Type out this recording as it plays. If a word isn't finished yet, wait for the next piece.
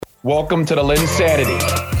Welcome to the Lynn Sanity,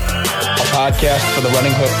 a podcast for the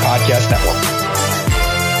Running Hook Podcast Network.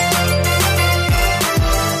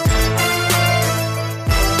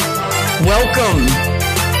 Welcome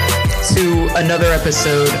to another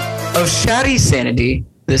episode of ShaddaySanity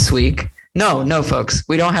this week. No, folks,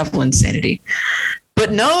 we don't have Lynn Sanity.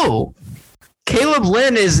 But no, Caleb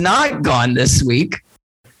Lynn is not gone this week.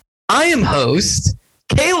 I am host.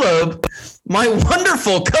 Caleb, my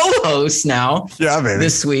wonderful co-host now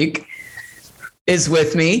this week, is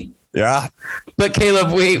with me. Yeah. But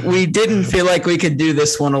Caleb, we didn't feel like we could do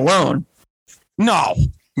this one alone. No,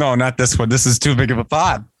 not this one. This is too big of a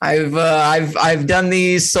pod. I've done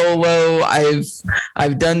these solo.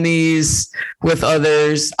 I've done these with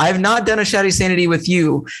others. I've not done a ShaddaySanity with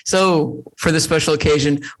you. So for this special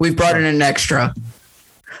occasion, we've brought in an extra,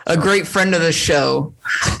 a great friend of the show,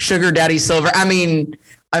 Sugar Daddy Silver. I mean,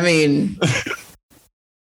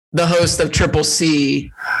 the host of Triple C,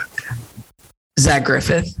 Zach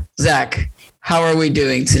Griffith. Zach, how are we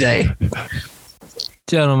doing today?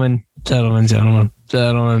 Gentlemen. Been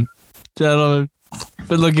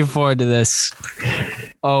looking forward to this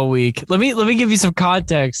all week. Let me give you some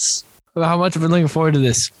context about how much I've been looking forward to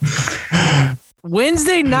this.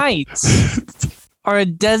 Wednesday nights are a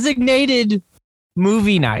designated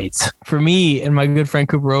movie night for me and my good friend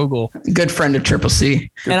Cooper Ogle. Good friend of Triple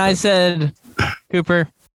C. And I said, Cooper,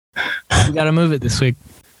 we got to move it this week.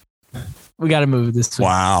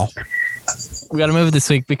 Wow. We got to move it this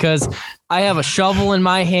week because I have a shovel in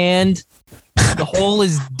my hand. The hole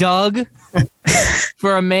is dug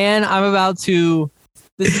for a man. This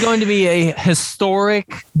is going to be a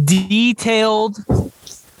historic, detailed,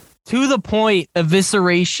 to the point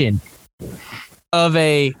evisceration of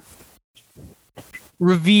a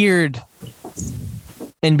revered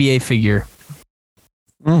NBA figure.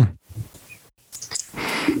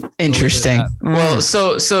 Interesting. Well,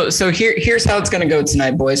 so here's how it's going to go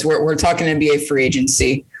tonight, boys. We're talking NBA free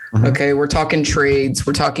agency. Okay, we're talking trades.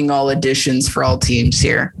 We're talking all additions for all teams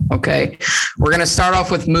here. Okay, we're going to start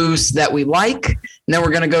off with moves that we like, and then we're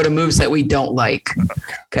going to go to moves that we don't like.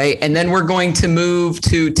 Okay, and then we're going to move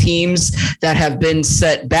to teams that have been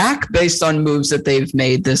set back based on moves that they've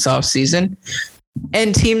made this offseason,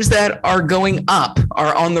 and teams that are going up,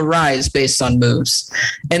 are on the rise based on moves.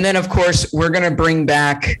 And then, of course, we're going to bring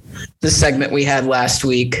back the segment we had last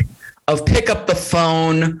week of pick up the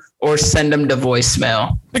phone or send them to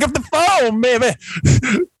voicemail. Pick up the phone, baby.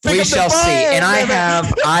 We shall see. And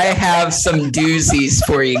I have some doozies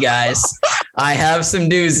for you guys.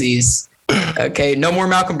 Okay, no more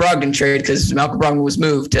Malcolm Brogdon trade because Malcolm Brogdon was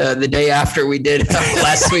moved the day after we did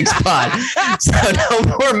last week's pod. So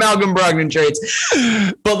no more Malcolm Brogdon trades.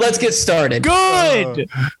 But let's get started. Good.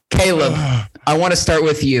 Caleb, I want to start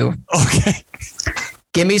with you. Okay.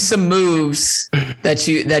 Give me some moves that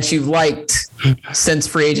you've liked since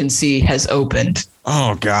free agency has opened.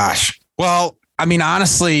 Oh gosh. Well, I mean,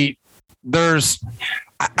 honestly,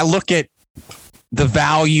 I look at the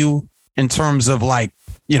value in terms of what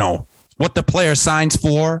the player signs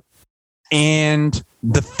for and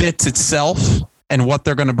the fits itself and what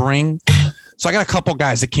they're going to bring. So I got a couple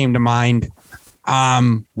guys that came to mind.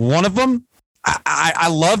 One of them, I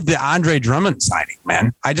love the Andre Drummond signing,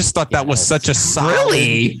 man. I just thought that was such a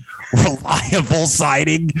solid, reliable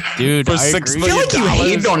signing. Dude, for I $6 agree. I feel like you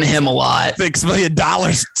hated on him a lot. $6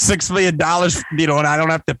 million, and I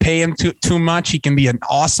don't have to pay him too much. He can be an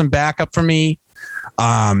awesome backup for me.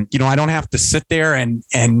 I don't have to sit there and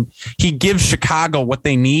he gives Chicago what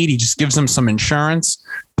they need. He just gives them some insurance,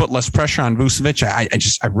 put less pressure on Vucevic.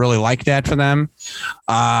 I really like that for them.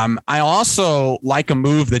 I also like a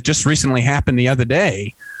move that just recently happened the other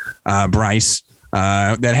day, Bryce,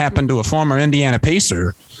 that happened to a former Indiana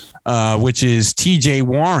Pacer, which is TJ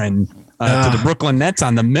Warren to the Brooklyn Nets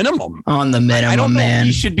on the minimum. I don't know.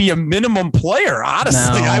 He should be a minimum player.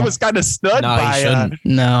 Honestly, I was kind of stunned by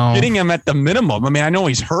getting him at the minimum. I mean, I know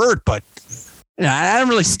he's hurt, but that didn't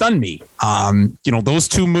really stun me. Those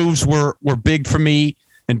two moves were big for me,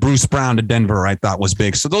 and Bruce Brown to Denver I thought was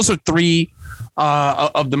big. So those are three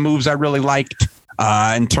of the moves I really liked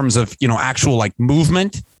in terms of actual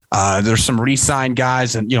movement. There's some re-signed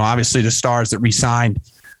guys, and obviously the stars that re-signed.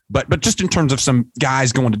 But just in terms of some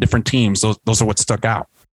guys going to different teams, those are what stuck out.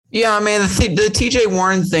 Yeah, I mean, the TJ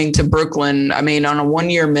Warren thing to Brooklyn, I mean, on a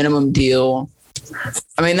 1-year minimum deal,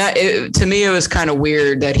 I mean, to me, it was kind of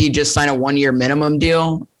weird that he just signed a 1-year minimum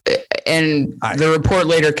deal. And the report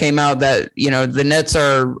later came out that, the Nets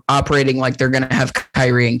are operating like they're going to have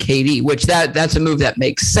Kyrie and KD, which that's a move that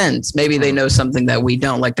makes sense. Maybe they know something that we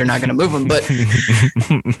don't, like they're not going to move them. But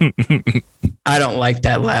I don't like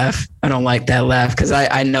that laugh. Because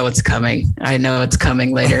I know it's coming. I know it's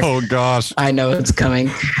coming later. Oh, gosh. I know it's coming.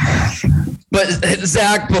 But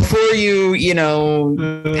Zach, before you,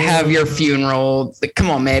 have your funeral, come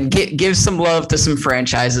on, man, give some love to some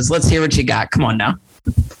franchises. Let's hear what you got. Come on now.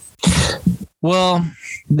 Well,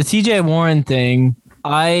 the TJ Warren thing,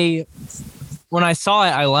 when I saw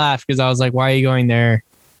it, I laughed because I was like, why are you going there?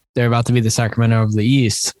 They're about to be the Sacramento of the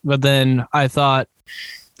East. But then I thought,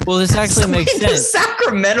 well, this actually makes sense. The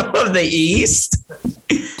Sacramento of the East?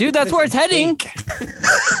 Dude, that's where it's heading.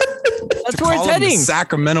 That's where it's heading. The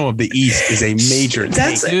Sacramento of the East is a major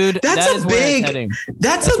That's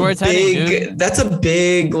a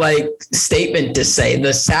big like statement to say.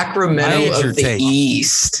 The Sacramento of the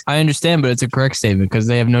East. I understand, but it's a correct statement because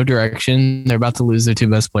they have no direction. They're about to lose their two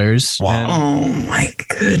best players. Wow. Oh my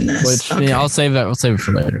goodness. Which I'll save that. We'll save it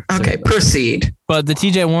for later. Okay, proceed. But the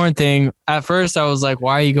TJ Warren thing, at first I was like,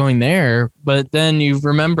 why are you going there? But then you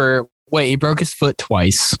remember, wait, he broke his foot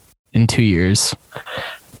twice in 2 years.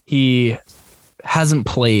 He hasn't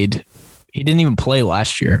played. He didn't even play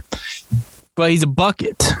last year. But he's a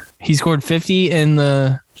bucket. He scored 50 in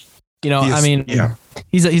the,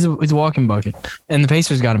 he's a walking bucket. And the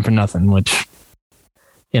Pacers got him for nothing, which,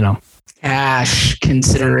 Cash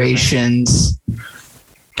considerations.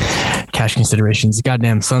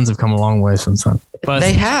 Goddamn Suns have come a long way from Suns. But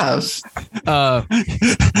they have.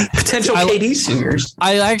 Potential KD suitors.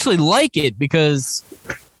 I actually like it because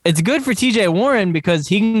it's good for TJ Warren because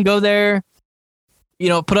he can go there,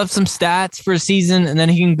 put up some stats for a season, and then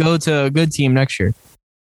he can go to a good team next year.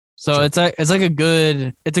 So it's a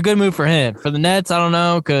good move for him. For the Nets, I don't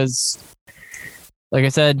know, because like I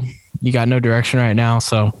said, you got no direction right now.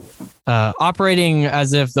 So operating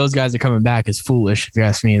as if those guys are coming back is foolish. If you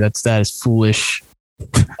ask me, that is foolish.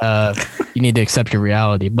 You need to accept your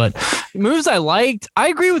reality. But moves I liked, I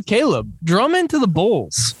agree with Caleb. Drummond to the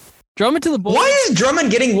Bulls. Why is Drummond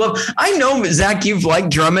getting love? I know, Zach, you've liked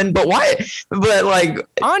Drummond, but why? But like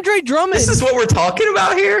Andre Drummond. This is what we're talking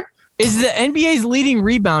about here. Is the NBA's leading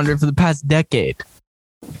rebounder for the past decade.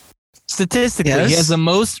 Statistically, He has the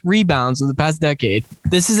most rebounds of the past decade.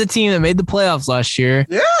 This is a team that made the playoffs last year.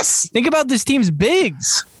 Yes. Think about this team's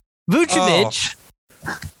bigs. Vucevic,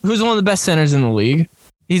 who's one of the best centers in the league.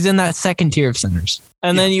 He's in that second tier of centers.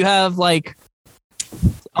 And then you have like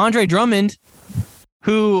Andre Drummond,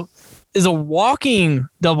 who is a walking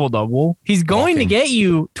double-double. He's going to get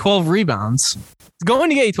you 12 rebounds.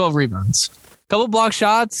 Couple block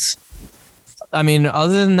shots. I mean,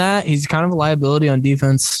 other than that, he's kind of a liability on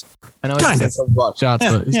defense. I know he's block shots,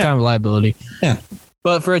 but he's kind of a liability. Yeah.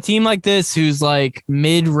 But for a team like this, who's like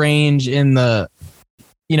mid-range in the,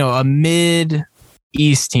 a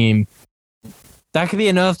mid-East team, that could be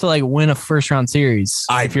enough to like win a first-round series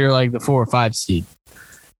if you're like the 4 or 5 seed.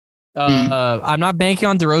 I'm not banking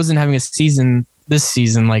on DeRozan having a season this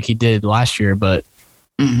season like he did last year, but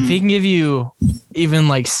if he can give you even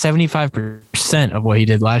like 75% of what he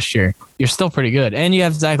did last year, you're still pretty good. And you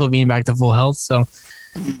have Zach LaVine back to full health. So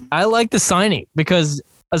I like the signing because,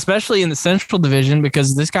 especially in the Central Division,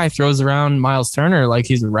 because this guy throws around Miles Turner like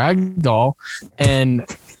he's a rag doll, and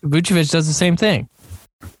Vucevic does the same thing.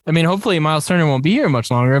 I mean, hopefully Miles Turner won't be here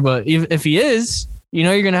much longer, but if he is,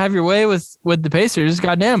 you're going to have your way with the Pacers.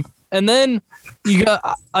 Goddamn. And then you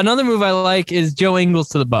got another move I like is Joe Ingles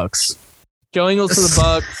to the Bucks. I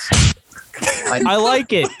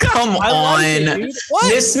like it. Come on.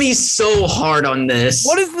 Diss me so hard on this.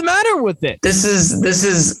 What is the matter with it? This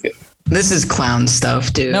is clown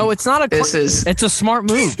stuff, dude. No, it's not it's a smart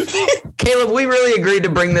move. Caleb, we really agreed to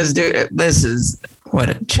bring this dude. This is what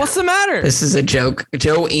a joke. What's the matter? This is a joke.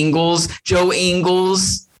 Joe Ingles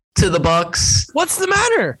to the Bucks. What's the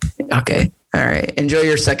matter? Okay. All right. Enjoy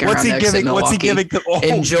your second round exit. What's he giving?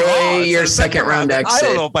 Enjoy your second round exit. I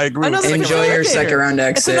don't know if I agree. Enjoy your second round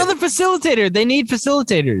exit. It's another facilitator. They need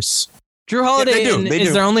facilitators. Drew Holiday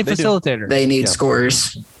is their only facilitator. They need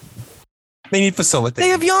scorers. They need facilitators. They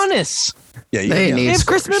have Giannis. Yeah, they have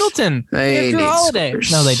Chris Middleton. They have Drew Holiday.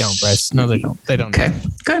 Scores. No, they don't, Bryce. No, they don't. They don't. Okay.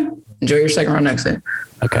 Good. Enjoy your second round exit.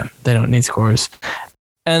 Okay. They don't need scores.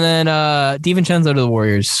 And then DiVincenzo to the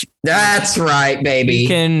Warriors. That's right, baby. You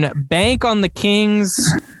can bank on the Kings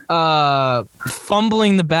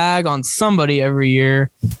fumbling the bag on somebody every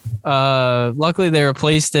year. Luckily, they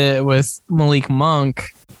replaced it with Malik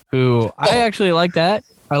Monk, who I actually like that.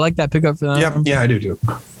 I like that pickup for them. Yeah, I do too.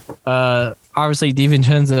 Obviously,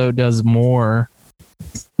 DiVincenzo does more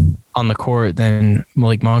on the court than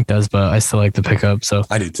Malik Monk does, but I still like the pickup. So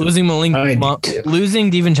I do too. Losing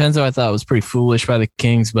DiVincenzo, I thought was pretty foolish by the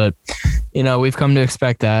Kings, but we've come to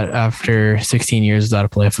expect that after 16 years without a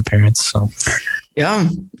playoff appearance. So. Yeah.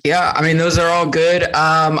 I mean, those are all good.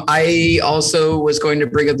 I also was going to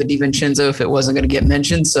bring up the DiVincenzo if it wasn't going to get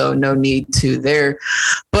mentioned, so no need to there.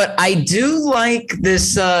 But I do like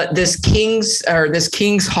this Kings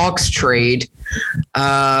Hawks trade,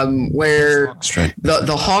 where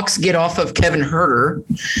the Hawks get off of Kevin Huerter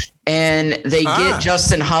and they get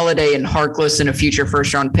Justin Holiday and Harkless in a future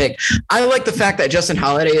first round pick. I like the fact that Justin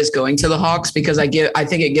Holiday is going to the Hawks because I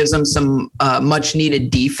think it gives them some much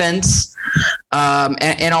needed defense.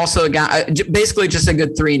 And also a guy, basically just a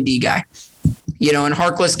good 3-and-D guy, and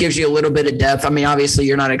Harkless gives you a little bit of depth. I mean, obviously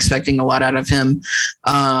you're not expecting a lot out of him.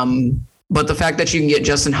 But the fact that you can get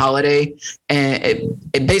Justin Holiday and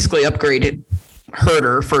it basically upgraded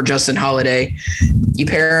Huerter for Justin Holiday. You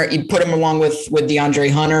put him along with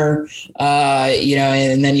DeAndre Hunter,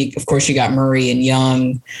 and then you got Murray and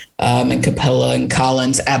Young, and Capella and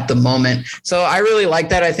Collins at the moment. So I really like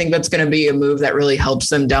that. I think that's going to be a move that really helps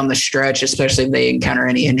them down the stretch, especially if they encounter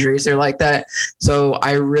any injuries or like that. So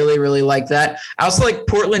I really, really like that. I also like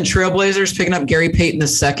Portland Trailblazers picking up Gary Payton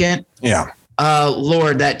II. Yeah.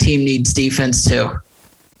 Lord, that team needs defense too.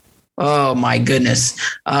 Oh my goodness.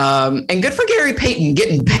 And good for Gary Payton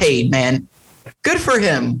getting paid, man. Good for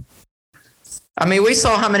him. I mean, we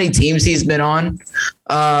saw how many teams he's been on.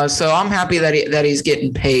 So I'm happy that he's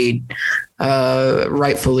getting paid,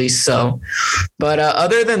 rightfully so. But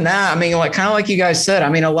other than that, I mean, kind of like you guys said, I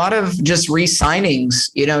mean, a lot of just re-signings,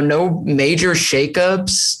 no major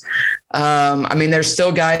shakeups. I mean, there's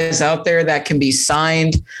still guys out there that can be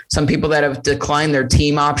signed. Some people that have declined their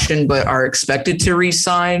team option but are expected to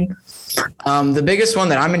re-sign. The biggest one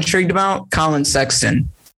that I'm intrigued about, Colin Sexton.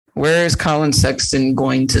 Where is Colin Sexton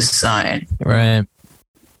going to sign? Right.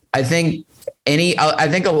 I think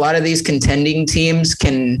a lot of these contending teams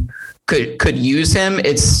could use him.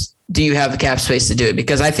 Do you have the cap space to do it?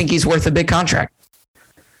 Because I think he's worth a big contract.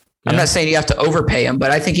 Yeah. I'm not saying you have to overpay him,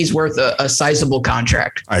 but I think he's worth a sizable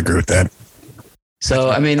contract. I agree with that. So,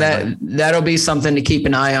 I mean, that'll be something to keep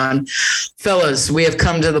an eye on. Fellas, we have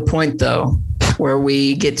come to the point, though, where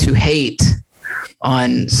we get to hate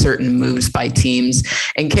on certain moves by teams.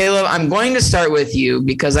 And Caleb, I'm going to start with you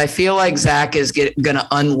because I feel like Zach is going to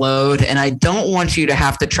unload, and I don't want you to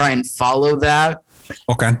have to try and follow that.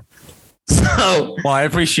 Okay. So, well, I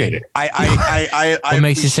appreciate it. I what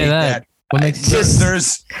makes you say that? What makes you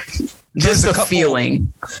there's a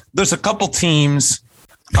feeling. There's a couple teams.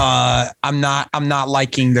 I'm not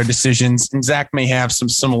liking their decisions, and Zach may have some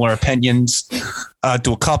similar opinions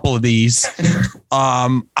to a couple of these.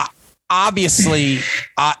 Obviously,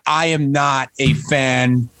 I am not a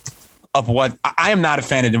fan of what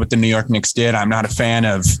the New York Knicks did. I'm not a fan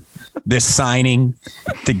of this signing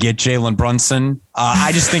to get Jalen Brunson.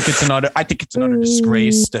 I just think it's another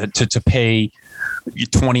disgrace to pay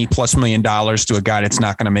 $20+ million to a guy that's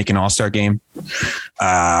not going to make an All-Star game.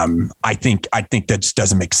 I think that just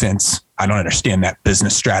doesn't make sense. I don't understand that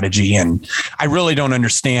business strategy, and I really don't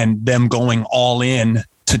understand them going all in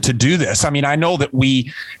to do this. I mean, I know that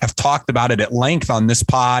we have talked about it at length on this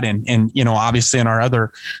pod and obviously in our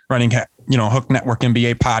other running, Hook Network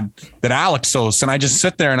NBA pod that Alex hosts. And I just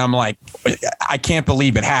sit there and I'm like, I can't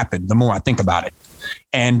believe it happened the more I think about it.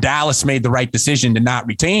 And Dallas made the right decision to not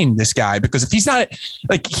retain this guy because if he's not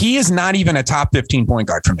he is not even a top 15 point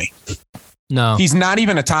guard for me. No, he's not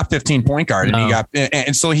even a top 15 point guard. No.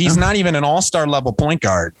 And so he's not even an all-star level point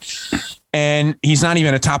guard. And he's not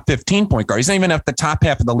even a top 15 point guard. He's not even at the top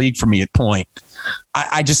half of the league for me at point.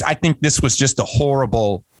 I think this was just a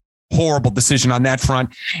horrible decision on that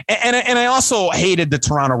front. And I also hated the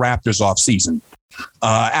Toronto Raptors offseason.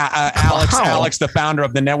 Alex, the founder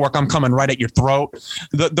of the network, I'm coming right at your throat.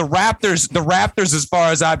 The Raptors, as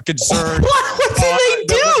far as I'm concerned, what did they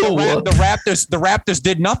do? The Raptors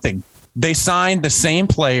did nothing. They signed the same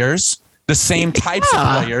players. The same types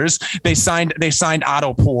of players. They signed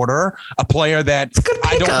Otto Porter, a player that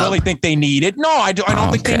I don't really think they needed. No, I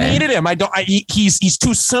don't think they needed him. He's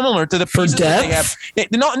too similar to the pieces that they have.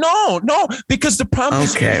 No, because the problem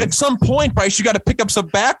is at some point, Bryce, you got to pick up some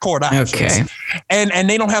backcourt options. Okay. And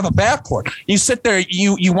they don't have a backcourt. You sit there,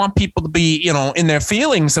 you want people to be, in their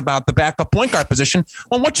feelings about the backup point guard position.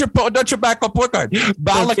 Well, what's your backup point guard?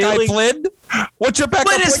 Malachi Flynn? What's your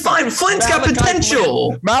backup? Flynn is fine. Flynn's got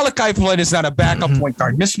potential. Malachi Flynn is not a backup point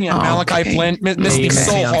guard. Miss me on Malachi Flynn. Miss me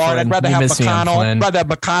so hard. I'd rather have McConnell. I'd rather have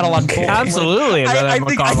McConnell on both. Absolutely. I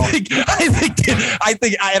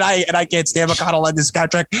think, and I can't stand McConnell on this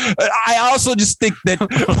contract. I also just think that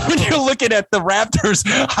when you're looking at the Raptors,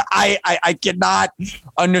 I cannot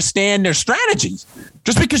understand their strategy.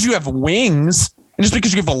 Just because you have wings and just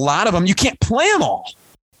because you have a lot of them, you can't play them all.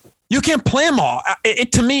 You can't play them all.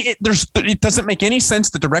 To me, it doesn't make any sense.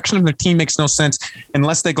 The direction of the team makes no sense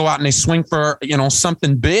unless they go out and they swing for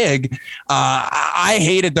something big. I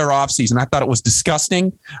hated their offseason. I thought it was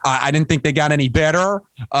disgusting. I didn't think they got any better.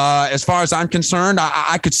 As far as I'm concerned,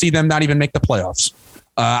 I could see them not even make the playoffs.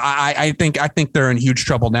 I think they're in huge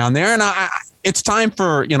trouble down there, and it's time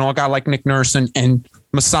for a guy like Nick Nurse and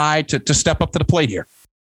Masai to step up to the plate here.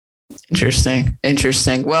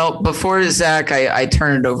 Interesting. Well, before Zach, I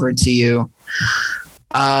turn it over to you.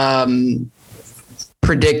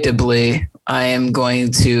 Predictably, I am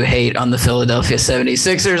going to hate on the Philadelphia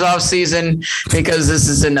 76ers offseason because this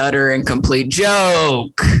is an utter and complete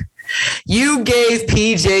joke. You gave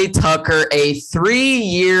PJ Tucker a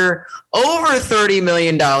 3-year, over $30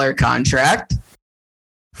 million contract.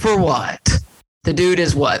 For what? The dude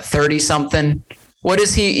is what, 30 something? What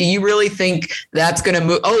is he? You really think that's going to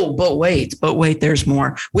move? Oh, but wait, there's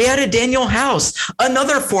more. We had a Daniel House,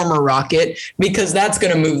 another former Rocket, because that's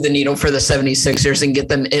going to move the needle for the 76ers and get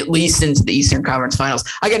them at least into the Eastern Conference Finals.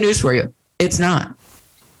 I got news for you. It's not.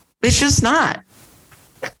 It's just not.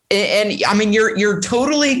 And I mean, you're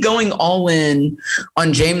totally going all in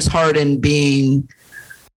on James Harden being,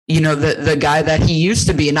 the guy that he used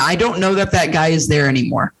to be. And I don't know that guy is there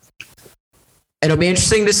anymore. It'll be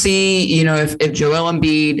interesting to see, if Joel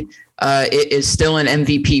Embiid is still in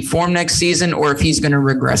MVP form next season or if he's going to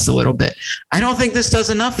regress a little bit. I don't think this does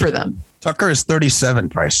enough for them. Tucker is 37,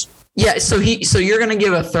 Bryce. Yeah, so you're going to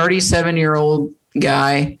give a 37-year-old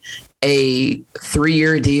guy a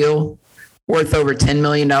 3-year deal worth over $10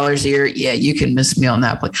 million a year. Yeah, you can miss me on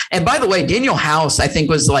that play. And by the way, Daniel House, I think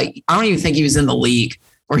was I don't even think he was in the league.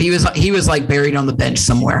 Or he was like buried on the bench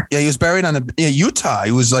somewhere. Yeah, he was buried on Utah.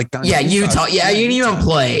 He was like Utah. Yeah, you didn't even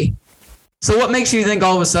play. So what makes you think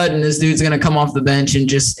all of a sudden this dude's gonna come off the bench and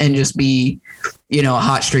just be, a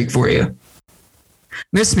hot streak for you?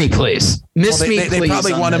 Miss me, please. Please. They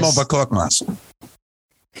probably want him over Korkmaz.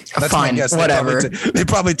 That's fine. Whatever. They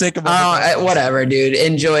probably take him. Whatever, dude.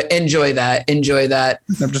 Enjoy that.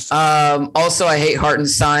 Also, I hate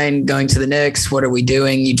Hartenstein going to the Knicks. What are we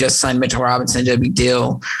doing? You just signed Mitchell Robinson. No big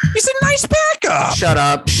deal. He's a nice backup. Shut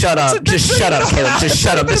up. Just shut up, Caleb. Just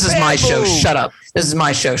shut up. This is my show. Shut up. This is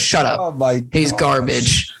my show. Shut up. Oh my God. He's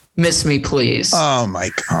garbage. Miss me, please. Oh my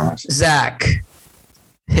gosh. Zach,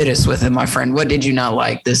 hit us with it, my friend. What did you not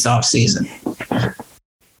like this offseason?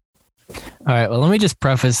 All right, well, let me just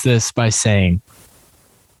preface this by saying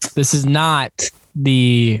this is not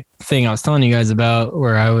the thing I was telling you guys about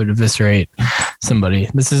where I would eviscerate somebody.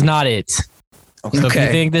 This is not it. Okay. So if you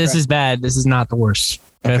think this is bad, this is not the worst.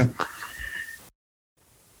 Okay.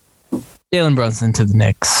 Jalen Brunson to the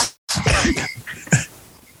Knicks.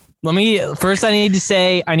 I need to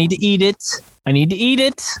say, I need to eat it.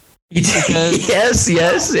 Yes.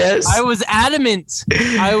 I was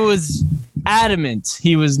adamant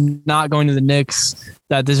he was not going to the Knicks,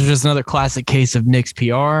 that this was just another classic case of Knicks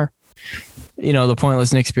PR. The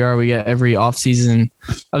pointless Knicks PR we get every offseason.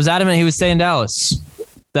 I was adamant he would stay in Dallas,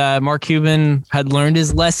 that Mark Cuban had learned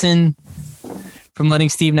his lesson from letting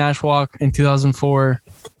Steve Nash walk in 2004.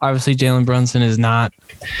 Obviously, Jalen Brunson is not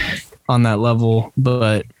on that level,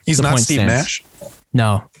 but he's not Steve Nash?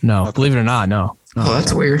 No. Okay. Believe it or not, no. Oh,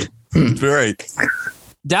 that's weird. Right.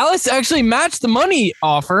 Dallas actually matched the money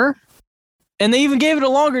offer, and they even gave it a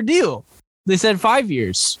longer deal. They said 5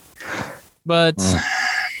 years. But,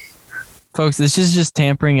 folks, this is just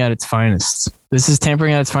tampering at its finest.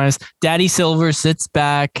 Daddy Silver sits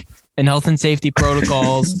back in health and safety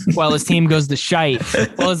protocols while his team goes to shite,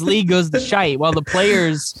 while his league goes to shite, while the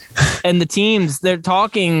players and the teams, they're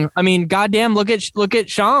talking. I mean, goddamn, look at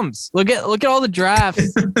Shams. Look at all the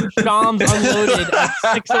drafts. Shams unloaded at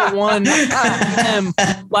 6:01 p.m.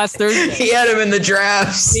 last Thursday. He had him in the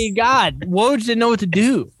drafts. God, Woj didn't know what to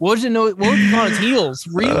do. Woj was on his heels.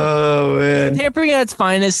 Really. Oh, man. Tampering at its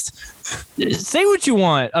finest. Say what you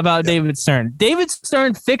want about David Stern. David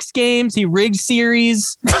Stern fixed games. He rigged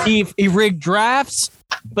series. He rigged drafts,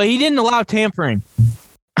 but he didn't allow tampering.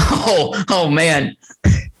 Oh man.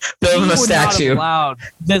 Build him a statue. He would not have allowed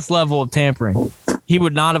this level of tampering. He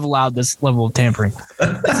would not have allowed this level of tampering.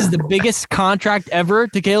 This is the biggest contract ever,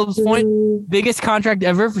 to Caleb's point. Biggest contract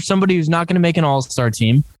ever for somebody who's not going to make an all-star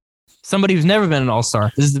team. somebody who's never been an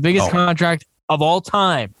all-star. This is the biggest contract of all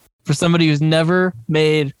time for somebody who's never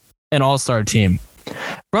made an all-star team.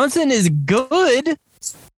 Brunson is good,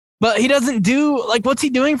 but he doesn't do, like, what's he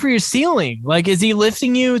doing for your ceiling? Like, is he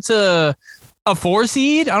lifting you to a 4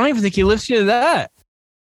 seed? I don't even think he lifts you to that.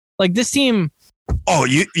 Like, this team. Oh,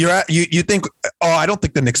 you think? Oh, I don't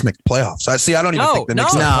think the Knicks make the playoffs. I don't even think the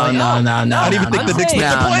Knicks. No. I don't even think the Knicks make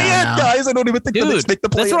the play yet, guys. I don't even think the Knicks make the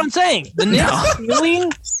play. That's what I'm saying. The Knicks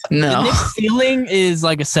ceiling. The Knicks ceiling is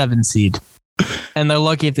like a 7 seed, and they're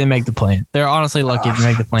lucky if they make the play. They're honestly lucky if they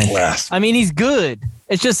make the play. I mean, he's good.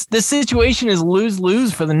 It's just this situation is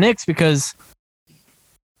lose-lose for the Knicks because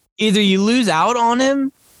either you lose out on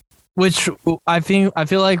him, which I feel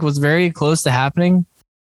like was very close to happening.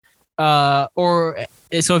 Or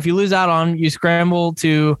so if you lose out on, you scramble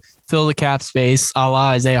to fill the cap space, a la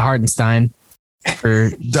Isaiah Hartenstein for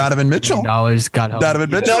Donovan Mitchell. God help. Donovan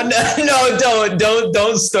Mitchell. No,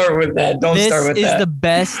 don't start with that. Don't start with that. This is the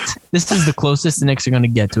best. This is the closest the Knicks are going to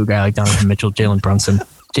get to a guy like Donovan Mitchell, Jalen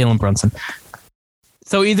Brunson.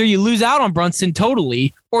 So either you lose out on Brunson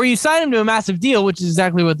totally, or you sign him to a massive deal, which is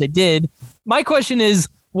exactly what they did. My question is,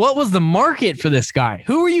 what was the market for this guy?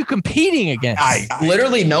 Who were you competing against?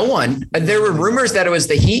 Literally no one. There were rumors that it was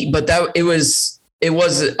the Heat, but that it was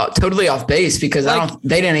totally off base because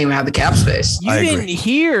they didn't even have the cap space. You didn't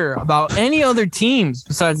hear about any other teams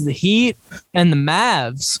besides the Heat and the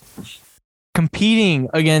Mavs competing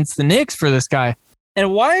against the Knicks for this guy.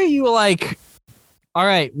 And why are you like, all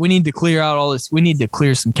right, we need to clear out all this. We need to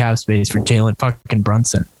clear some cap space for Jalen fucking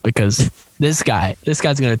Brunson because this guy's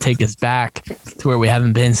going to take us back to where we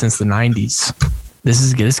haven't been since the 90s.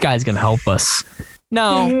 This guy's going to help us.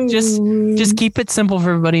 No, just keep it simple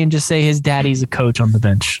for everybody and just say his daddy's a coach on the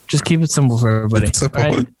bench. Just keep it simple for everybody.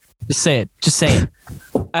 Right? Just say it.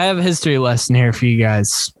 I have a history lesson here for you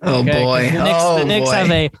guys. Oh, okay? Boy. The Knicks have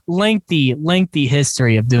a lengthy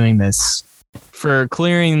history of doing this for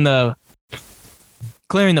clearing the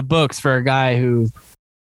books for a guy who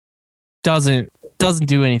doesn't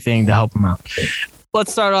do anything to help him out.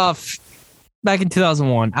 Let's start off back in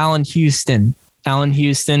 2001. Allen Houston.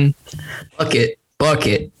 Bucket.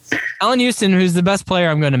 Allen Houston, who's the best player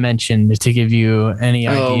I'm going to mention to give you any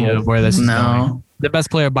idea of where this is going. The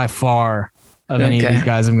best player by far of any of these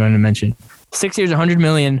guys I'm going to mention. 6 years, $100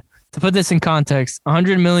 million. To put this in context,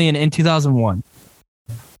 $100 million in 2001.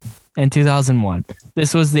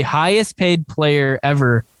 This was the highest paid player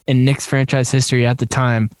ever in Knicks franchise history at the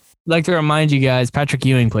time. I'd like to remind you guys, Patrick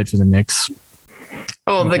Ewing played for the Knicks.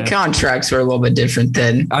 Oh, the contracts were a little bit different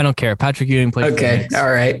then. I don't care. Patrick Ewing played for the Knicks.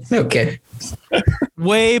 All right. Okay.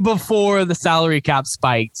 Way before the salary cap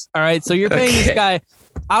spiked. All right. So you're paying this guy.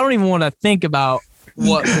 I don't even want to think about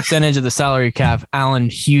what percentage of the salary cap Allen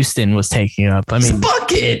Houston was taking up. I mean,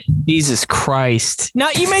 bucket. Jesus Christ. Now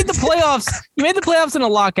you made the playoffs. You made the playoffs in a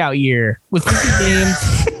lockout year with 50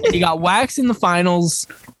 games. And you got waxed in the finals,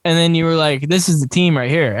 and then you were like, "This is the team right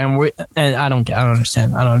here." And I don't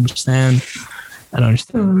understand.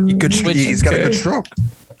 He's got a good stroke.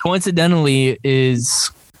 Coincidentally, is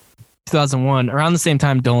 2001 around the same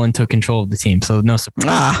time Dolan took control of the team, so no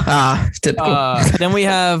surprise. Typical. Then we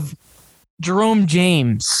have Jerome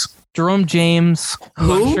James. Who? I'm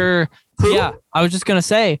sure. Who? Yeah, I was just gonna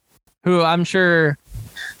say, who I'm sure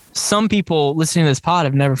some people listening to this pod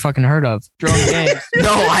have never fucking heard of. Jerome James.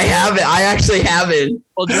 No, I haven't. I actually haven't.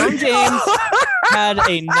 Well, Jerome James had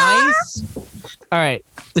a nice. All right,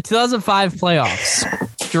 the 2005 playoffs.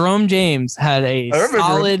 Jerome James had a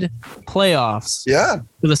solid playoffs. Yeah.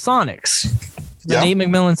 For the Sonics. The Nate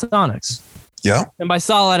McMillan Sonics. Yeah. And by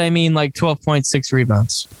solid, I mean like 12.6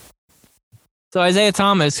 rebounds. So Isaiah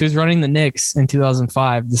Thomas, who's running the Knicks in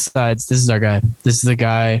 2005, decides this is our guy. This is the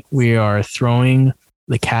guy we are throwing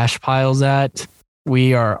the cash piles at.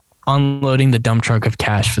 We are unloading the dump truck of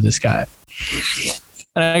cash for this guy.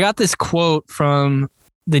 And I got this quote from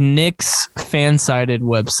the Knicks fan-sided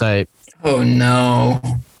website. Oh, no.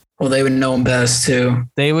 Well, they would know him best, too.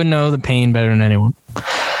 They would know the pain better than anyone.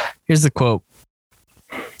 Here's the quote.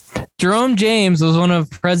 Jerome James was one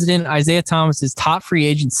of President Isaiah Thomas's top free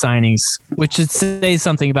agent signings, which should say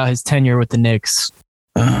something about his tenure with the Knicks.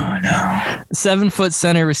 Oh, no. The 7-foot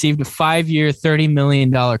center received a 5-year, $30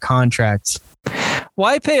 million contract.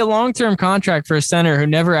 Why pay a long-term contract for a center who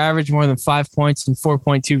never averaged more than 5 points and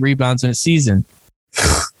 4.2 rebounds in a season?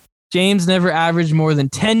 James never averaged more than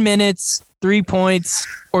 10 minutes, 3 points,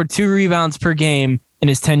 or 2 rebounds per game in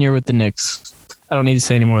his tenure with the Knicks. I don't need to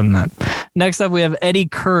say any more than that. Next up, we have Eddie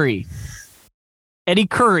Curry.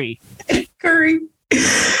 Curry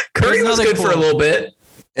was good for a little bit.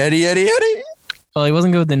 Eddie. Well, he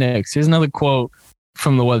wasn't good with the Knicks. Here's another quote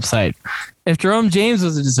from the website. If Jerome James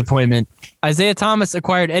was a disappointment, Isaiah Thomas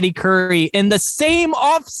acquired Eddie Curry in the same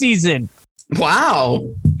offseason. Wow.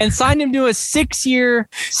 And signed him to a 6-year,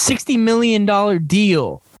 $60 million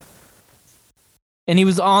deal. And he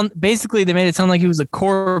was on, basically, they made it sound like he was a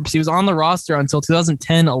corpse. He was on the roster until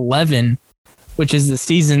 2010-11, which is the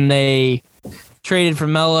season they traded for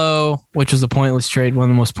Melo, which was a pointless trade, one of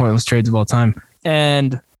the most pointless trades of all time,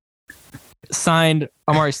 and signed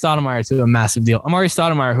Amari Stoudemire to a massive deal. Amari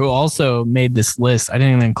Stoudemire, who also made this list. I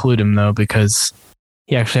didn't even include him, though, because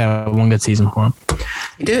he actually had one good season for him.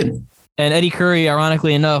 He did. And Eddie Curry,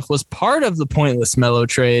 ironically enough, was part of the pointless Melo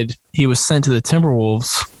trade. He was sent to the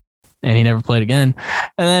Timberwolves, and he never played again.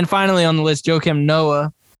 And then finally on the list, Joakim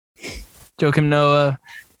Noah. Joakim Noah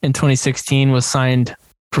in 2016 was signed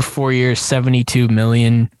for 4 years, $72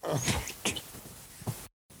 million.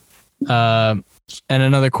 And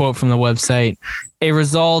another quote from the website, a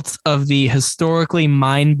result of the historically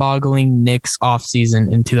mind-boggling Knicks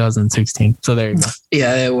offseason in 2016. So there you go.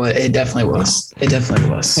 Yeah, it definitely was. It definitely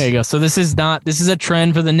was. There you go. So this is a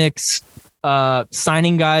trend for the Knicks,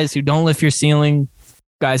 signing guys who don't lift your ceiling,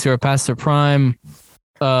 guys who are past their prime.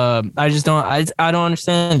 I don't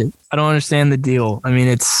understand it. I don't understand the deal. I mean,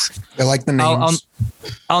 I like the names.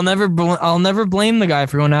 I'll never blame the guy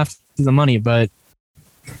for going after the money, but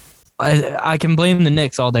I can blame the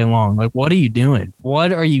Knicks all day long. Like, what are you doing?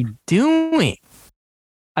 What are you doing?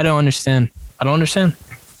 I don't understand. I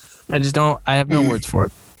just don't. I have no words for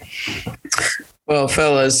it. Well,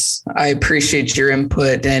 fellas, I appreciate your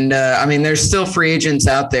input. And I mean, there's still free agents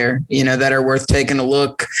out there, that are worth taking a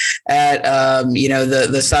look at.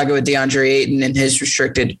 The saga with DeAndre Ayton and his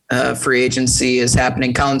restricted free agency is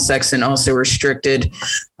happening. Colin Sexton also restricted.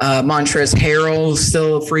 Montrezl Harrell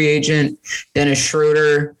still a free agent. Dennis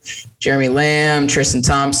Schroeder, Jeremy Lamb, Tristan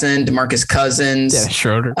Thompson, DeMarcus Cousins. Dennis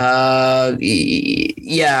Schroeder.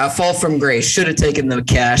 Yeah, fall from grace. Should have taken the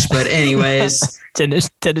cash, but anyways.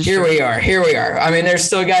 Here we are. I mean, there's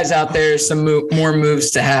still guys out there, some more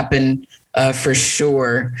moves to happen for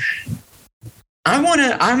sure.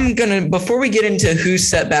 Before we get into who's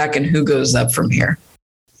set back and who goes up from here,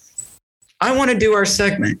 I want to do our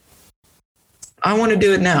segment. I want to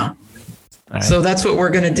do it now. Right. So that's what we're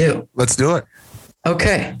going to do. Let's do it.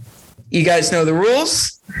 Okay. You guys know the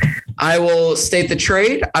rules. I will state the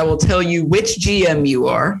trade. I will tell you which GM you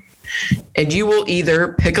are, and you will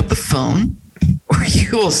either pick up the phone or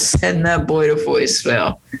you will send that boy to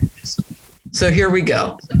voicemail. So here we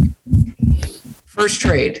go. First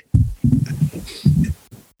trade.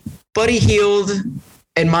 Buddy Hield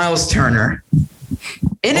and Miles Turner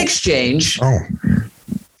in exchange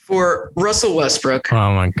for Russell Westbrook.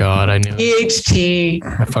 Oh my God, I knew THT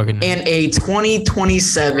and a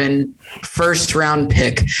 2027 first round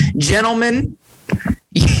pick. Gentlemen,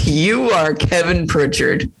 you are Kevin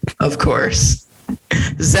Pritchard, of course.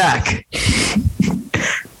 Zach,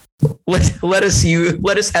 let us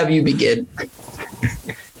have you begin.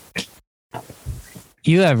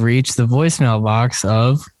 You have reached the voicemail box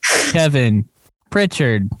of Kevin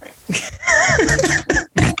Pritchard.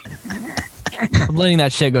 I'm letting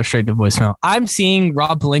that shit go straight to voicemail. I'm seeing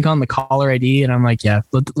Rob Blink on the caller ID, and I'm like, yeah,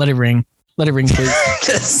 let it ring. Let it ring, please.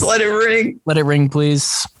 Just let it ring. Let it ring,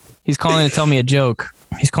 please. He's calling to tell me a joke.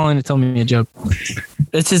 It's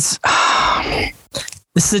just...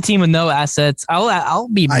 This is a team with no assets. I'll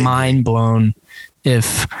be mind blown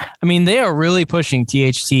if, I mean, they are really pushing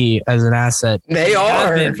THT as an asset. They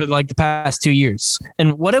are. Been for like the past 2 years.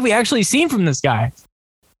 And what have we actually seen from this guy?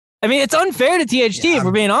 I mean, it's unfair to THT if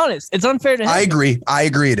we're being honest. It's unfair to him. I agree.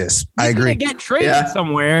 It is. I agree. Get traded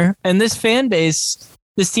somewhere, and this fan base,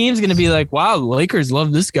 this team's going to be like, wow, the Lakers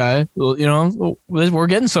love this guy. Well, we're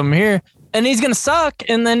getting something here. And he's going to suck,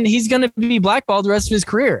 and then he's going to be blackballed the rest of his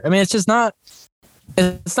career. I mean, it's just not.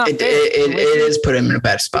 It's not. It is put him in a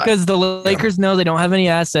bad spot because the Lakers know they don't have any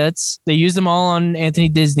assets. They use them all on Anthony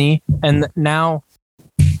Disney, and now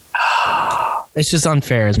it's just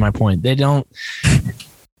unfair. Is my point. They know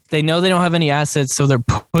they don't have any assets, so they're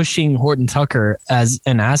pushing Horton Tucker as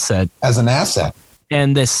an asset.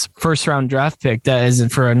 And this first round draft pick that isn't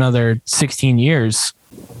for another 16 years.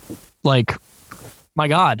 Like, my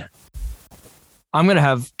God. I'm going to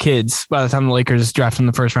have kids by the time the Lakers draft in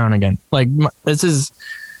the first round again. Like, it's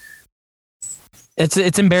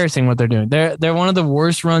embarrassing what they're doing. They're one of the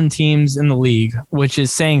worst run teams in the league, which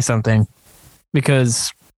is saying something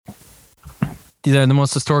because they're the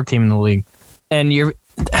most historic team in the league. And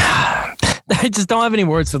I just don't have any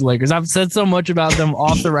words for the Lakers. I've said so much about them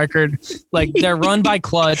off the record. Like, they're run by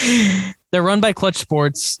Clutch. They're run by Clutch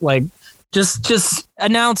Sports. Like, just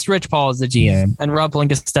announce Rich Paul as the GM and Rob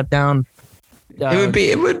Pelinka step down.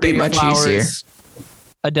 It would be much easier.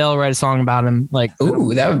 Adele write a song about him. Like,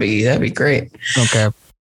 ooh, that'd be great. Okay.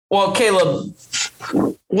 Well, Caleb,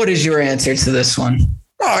 what is your answer to this one?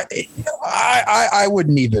 I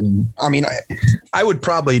wouldn't even. I mean, I would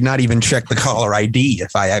probably not even check the caller ID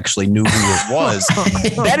if I actually knew who it was.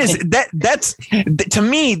 That's to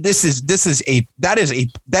me. That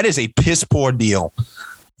is a piss poor deal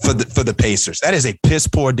for the Pacers. That is a piss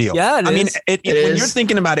poor deal. Yeah, I mean, when you're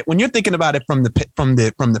thinking about it from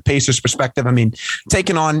the Pacers perspective, I mean,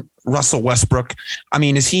 taking on Russell Westbrook, I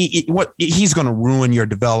mean, he's going to ruin your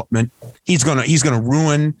development. He's going to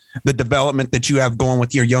ruin the development that you have going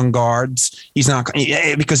with your young guards. He's not,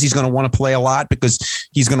 because he's going to want to play a lot, because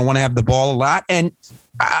he's going to want to have the ball a lot. And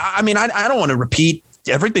I mean, I don't want to repeat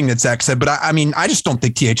everything that Zach said, but I mean, I just don't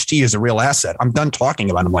think THT is a real asset. I'm done talking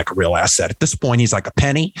about him like a real asset. At this point, he's like a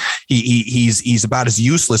penny. He's about as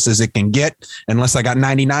useless as it can get, unless I got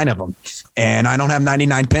 99 of them, and I don't have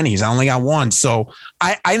 99 pennies. I only got one. So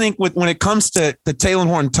I think when it comes to Talen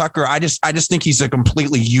Horton-Tucker, I just think he's a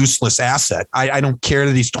completely useless asset. I don't care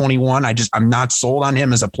that he's 21. I'm not sold on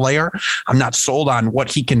him as a player. I'm not sold on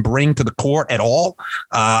what he can bring to the court at all.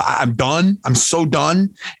 I'm done. I'm so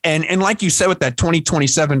done. And like you said, with that 2027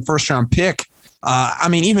 first round pick, I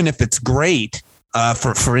mean, even if it's great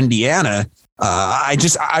for Indiana,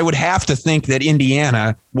 I would have to think that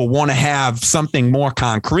Indiana will want to have something more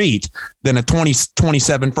concrete than a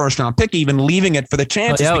 2027 first round pick, even leaving it for the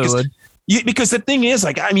chances. Oh, yeah, we would. Because the thing is,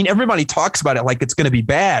 like, I mean, everybody talks about it like it's going to be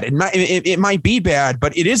bad. It might be bad,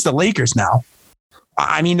 but it is the Lakers now.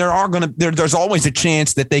 I mean, there's always a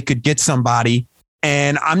chance that they could get somebody,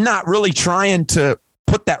 and I'm not really trying to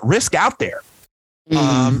put that risk out there.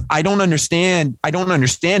 I don't understand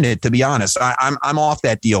it, to be honest. I'm off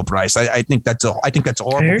that deal, Bryce. I think that's a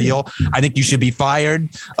horrible deal. I think you should be fired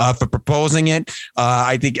for proposing it.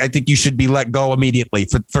 I think you should be let go immediately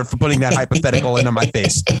for putting that hypothetical into my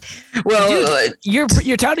face. Well,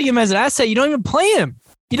 you're touting him as an asset. You don't even play him.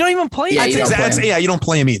 You don't even play him. You don't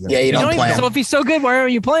play him either. Yeah, you don't play him. So if he's so good, why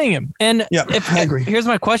aren't you playing him? And I agree. Here's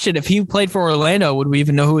my question: if he played for Orlando, would we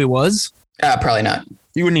even know who he was? Probably not.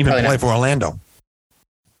 You wouldn't even play for Orlando.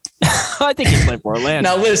 I think he played for Orlando.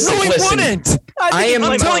 Now listen, no, he wouldn't.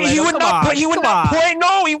 I'm telling you, he would not play.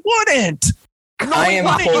 No, he wouldn't. I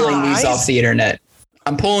am pulling these off the internet.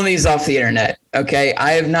 I'm pulling these off the internet. Okay.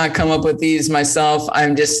 I have not come up with these myself.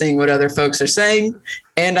 I'm just seeing what other folks are saying,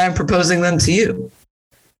 and I'm proposing them to you.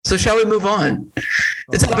 So shall we move on?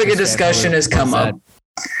 The topic of discussion has come up.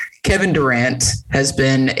 Kevin Durant has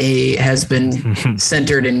been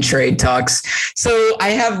centered in trade talks. So I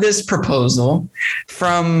have this proposal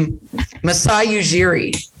from Masai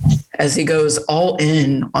Ujiri as he goes all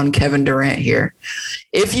in on Kevin Durant here.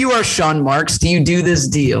 If you are Sean Marks, do you do this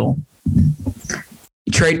deal?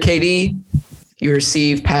 You trade KD, you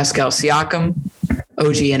receive Pascal Siakam,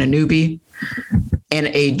 OG Anunoby, and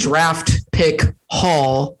a draft pick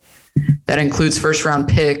haul that includes first round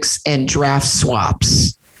picks and draft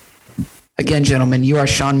swaps. Again, gentlemen, you are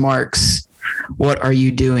Sean Marks. What are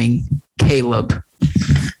you doing? Caleb.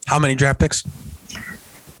 How many draft picks?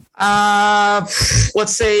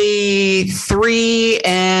 Let's say 3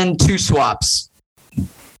 and 2 swaps.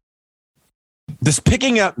 Does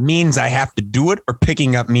picking up means I have to do it, or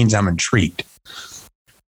picking up means I'm intrigued?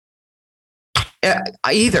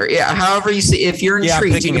 Either. Yeah. However you see, if you're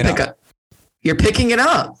intrigued, you can pick up. You're picking it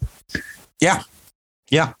up. Yeah.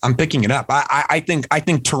 Yeah, I'm picking it up. I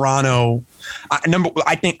think Toronto.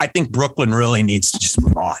 I think Brooklyn really needs to just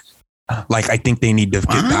move on. Like, I think they need to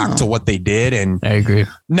get back to what they did. And I agree.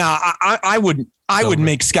 No, I would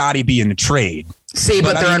make Scotty be in the trade. See,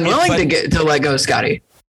 but they're unwilling to let go of Scotty.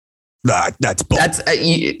 That's bull.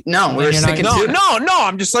 We're sticking to it. No.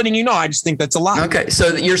 I'm just letting you know. I just think that's a lot. Okay,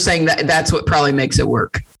 so you're saying that's what probably makes it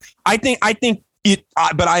work. I think it.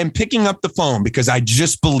 But I am picking up the phone because I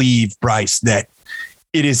just believe, Bryce, that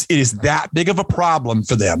it is that big of a problem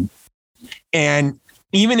for them. And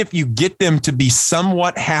even if you get them to be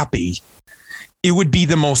somewhat happy, it would be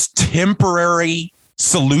the most temporary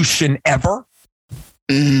solution ever.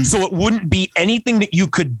 Mm. So it wouldn't be anything that you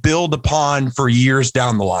could build upon for years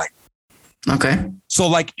down the line. Okay. So,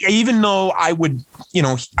 like, even though I would,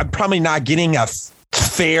 I'm probably not getting a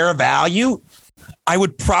fair value, I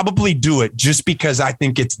would probably do it just because I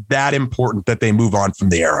think it's that important that they move on from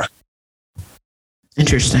the era.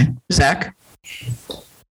 Interesting. Zach?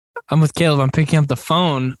 I'm with Caleb. I'm picking up the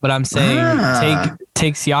phone, but I'm saying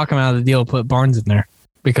take Siakam out of the deal, put Barnes in there,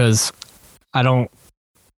 because I'm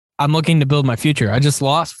looking to build my future. I just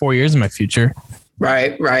lost 4 years of my future.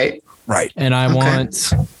 Right. And I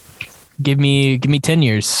want, give me 10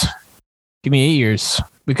 years, give me 8 years,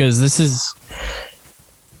 because this is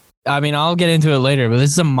I mean, I'll get into it later, but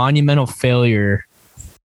this is a monumental failure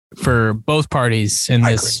for both parties in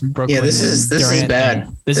this Brooklyn. Yeah, this is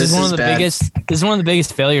bad. This is one of the biggest. This is one of the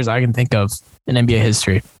biggest failures I can think of in NBA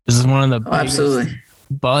history. This is one of the biggest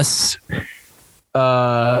busts.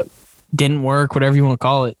 Didn't work, whatever you want to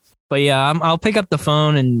call it. But yeah, I'll pick up the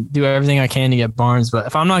phone and do everything I can to get Barnes. But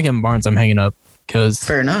if I'm not getting Barnes, I'm hanging up because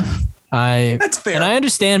fair enough. That's fair, and I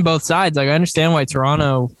understand both sides. Like I understand why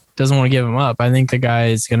Toronto doesn't want to give him up. I think the guy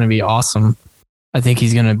is going to be awesome. I think he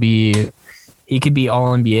could be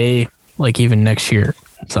all NBA like even next year.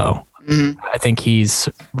 So I think he's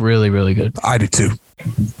really, really good. I do too.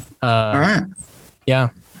 All right. Yeah.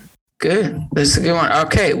 Good. This is a good one.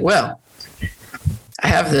 Okay. Well, I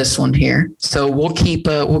have this one here. So we'll keep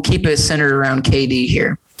it centered around KD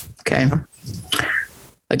here. Okay.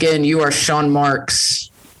 Again, you are Sean Marks.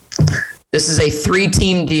 This is a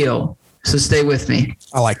 3-team deal. So stay with me.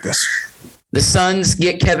 I like this. The Suns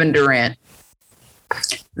get Kevin Durant.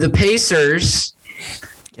 The Pacers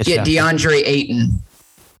get DeAndre Ayton.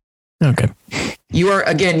 Okay. You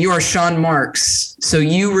are Sean Marks. So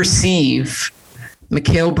you receive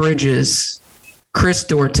Mikal Bridges, Chris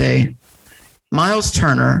Duarte, Miles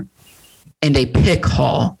Turner, and a pick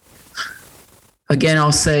haul. Again,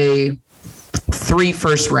 I'll say 3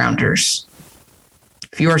 first-rounders.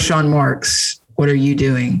 If you are Sean Marks, what are you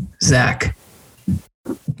doing, Zach?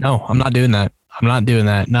 No, I'm not doing that.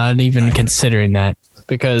 Not even considering that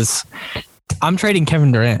because I'm trading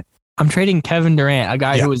Kevin Durant. A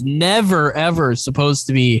guy who was never, ever supposed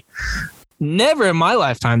to be, never in my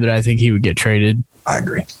lifetime did I think he would get traded. I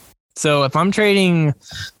agree. So if I'm trading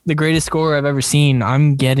the greatest scorer I've ever seen,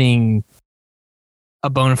 I'm getting a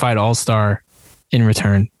bona fide all-star in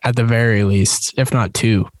return at the very least, if not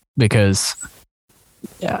 2, because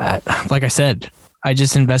like I said, I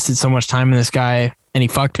just invested so much time in this guy and he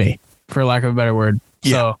fucked me, for lack of a better word.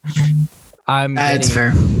 Yeah. So that's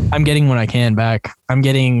fair. I'm getting what I can back. I'm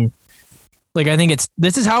getting, like, I think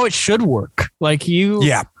this is how it should work. Like you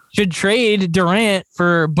should trade Durant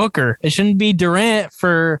for Booker. It shouldn't be Durant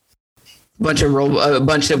for a bunch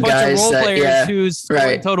of guys role players whose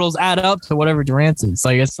totals add up to whatever Durant's is.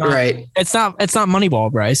 Like it's not right. It's not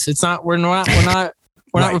Moneyball, Bryce. It's not. We're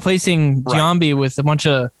not replacing Giambi with a bunch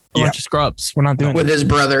of scrubs. We're not doing with his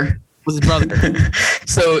brother.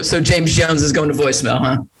 So James Jones is going to voicemail,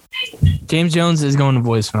 huh? James Jones is going to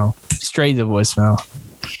voicemail. Straight to voicemail.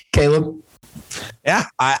 Caleb? Yeah,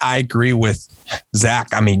 I agree with Zach.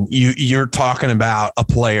 I mean, you're talking about a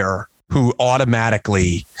player who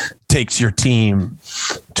automatically takes your team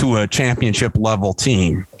to a championship level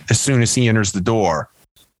team as soon as he enters the door.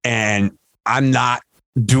 And I'm not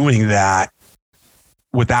doing that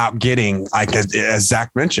without getting, like, as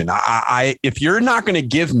Zach mentioned, if you're not going to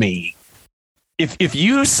give me, if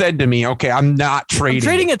you said to me, okay, I'm not trading. I'm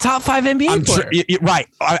trading a top 5 NBA player. Right.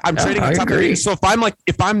 I'm trading a top 5. So if I'm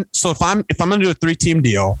going to do a 3-team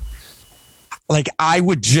deal, like I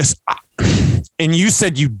would just, and you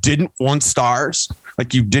said you didn't want stars,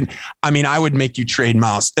 like you didn't. I mean, I would make you trade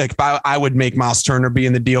Miles. Like I would make Miles Turner be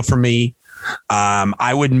in the deal for me.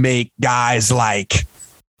 I would make guys like,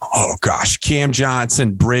 oh gosh, Cam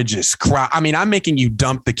Johnson, Bridges. I mean, I'm making you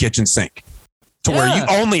dump the kitchen sink to where you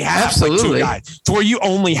only have like 2 guys, to where you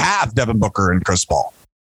only have Devin Booker and Chris Paul.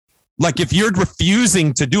 Like if you're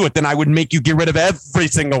refusing to do it, then I would make you get rid of every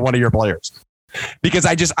single one of your players, because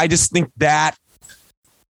I just think that,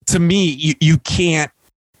 to me, you can't.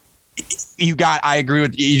 I agree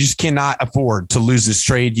with you. You just cannot afford to lose this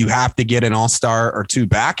trade. You have to get an all-star or 2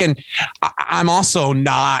 back. And I'm also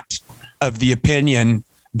not of the opinion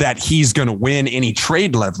that he's going to win any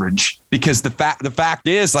trade leverage, because the fact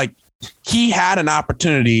is, like, he had an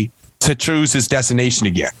opportunity to choose his destination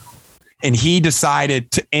again, and he decided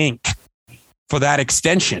to ink for that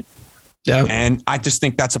extension. Yeah. And I just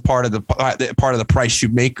think that's a part of the price you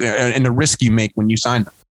make and the risk you make when you sign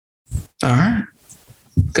them. All right.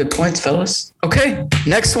 Good points, fellas. Okay.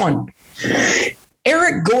 Next one.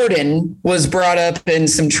 Eric Gordon was brought up in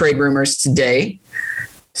some trade rumors today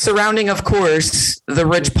surrounding, of course, the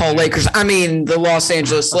Rich Paul Lakers. I mean, the Los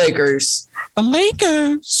Angeles Lakers. The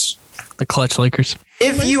Lakers. The clutch Lakers.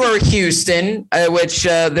 If you are Houston, which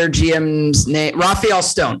their GM's name, Raphael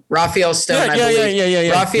Stone. Raphael Stone, I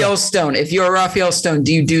believe. Raphael Stone. If you are Raphael Stone,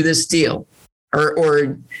 do you do this deal?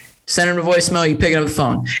 Or send him a voicemail, you pick up the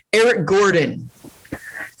phone. Eric Gordon.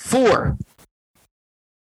 4.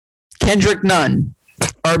 Kendrick Nunn.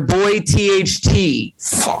 Our boy THT.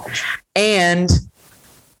 And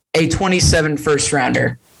a 27 first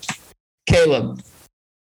rounder. Caleb.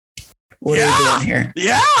 What are you doing here?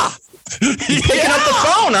 Yeah. You're picking up the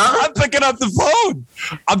phone, huh? I'm picking up the phone.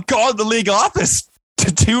 I'm calling the league office.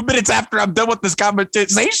 2 minutes after I'm done with this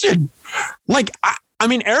conversation. Like, I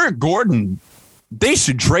mean, Eric Gordon, they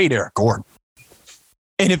should trade Eric Gordon.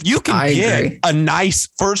 And if you can get a nice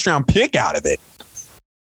first round pick out of it,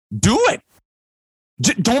 do it.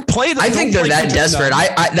 Don't play the. I think they're that desperate.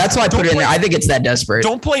 That's why I put it in there. I think it's that desperate.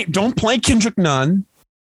 Don't play Kendrick Nunn.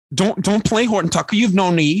 Don't play Horton Tucker. You have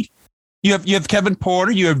no need. You have Kevin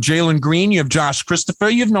Porter. You have Jalen Green. You have Josh Christopher.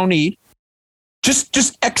 You have no need.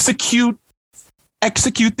 Just execute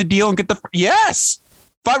the deal and get the yes.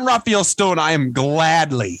 If I'm Raphael Stone, I am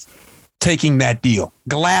gladly taking that deal.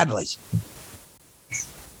 Gladly.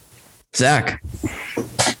 Zach.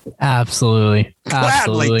 Absolutely.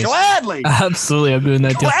 Gladly. Absolutely. I'm doing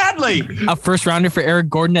that deal. Gladly. A first rounder for Eric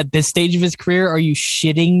Gordon at this stage of his career? Are you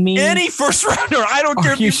shitting me? Any first rounder. I don't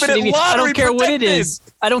care if you've been in lottery. I don't care what it is.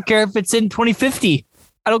 I don't care if it's in 2050.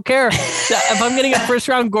 I don't care. If I'm getting a first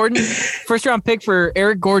round pick for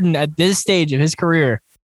Eric Gordon at this stage of his career.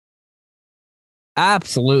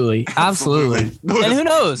 Absolutely. And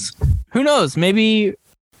who knows? Maybe,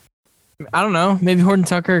 I don't know. Maybe Horton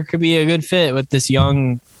Tucker could be a good fit with this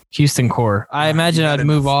young Houston core. I imagine I'd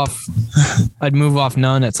move off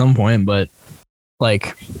Nunn at some point, but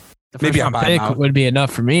like the first round pick would be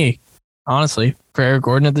enough for me, honestly, for Eric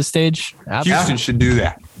Gordon at this stage. Absolutely. Houston should do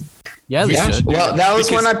that. Yeah, they should. Well, that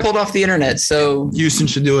was when I pulled off the internet. So Houston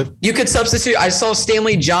should do it. You could substitute. I saw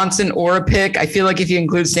Stanley Johnson or a pick. I feel like if you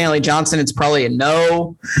include Stanley Johnson, it's probably a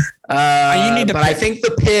no. You need to. But I think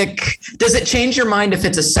the pick. Does it change your mind if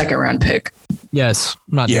it's a second round pick? Yes,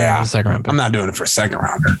 I'm not doing it for a second round pick. I'm not doing it for a second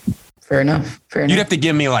rounder. Fair enough. You'd have to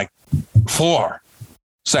give me like 4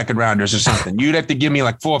 second rounders or something. You'd have to give me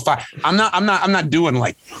like 4 or 5. I'm not doing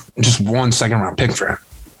like just 1 second round pick for him.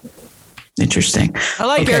 Interesting. I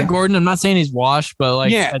like Eric Gordon. I'm not saying he's washed, but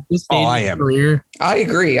like at this stage of his career. I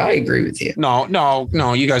agree with you. No.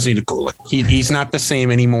 You guys need to cool it. He's not the same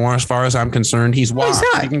anymore as far as I'm concerned. He's washed.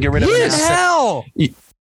 You can get rid of him. He's in hell.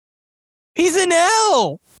 He's in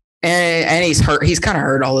hell. And he's hurt. He's kind of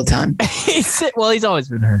hurt all the time. He's always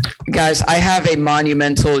been hurt. Guys, I have a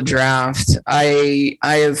monumental draft. I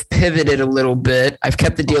have pivoted a little bit. I've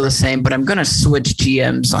kept the deal the same, but I'm going to switch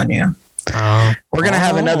GMs on you. We're going to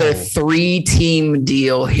have another 3-team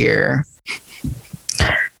deal here.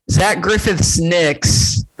 Zach Griffith's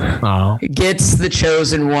Knicks gets the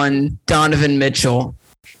chosen one, Donovan Mitchell.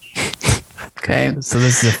 Okay. So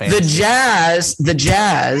this is the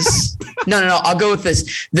Jazz. No. I'll go with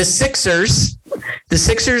this. The Sixers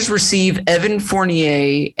receive Evan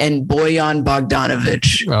Fournier and Bojan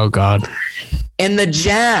Bogdanovic. Oh, God. And the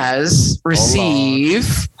Jazz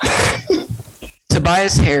receive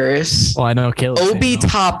Tobias Harris, Obi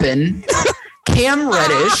Toppin, Cam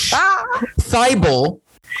Reddish, Thibault,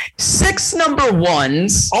 6 number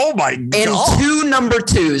 1s. Oh my God. And 2 number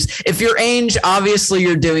 2s. If you're Ainge, obviously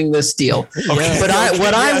you're doing this deal. Okay. But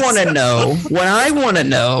what I want to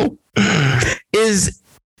know is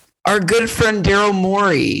our good friend Daryl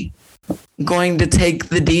Morey going to take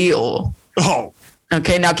the deal? Oh.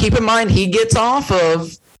 Okay, now keep in mind he gets off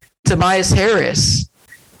of Tobias Harris.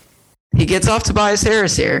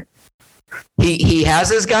 Here. He has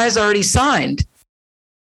his guys already signed,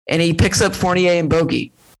 and he picks up Fournier and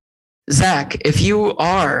Bogey. Zach, if you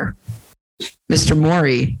are Mr.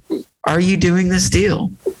 Morey, are you doing this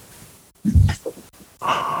deal?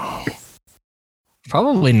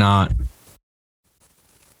 Probably not.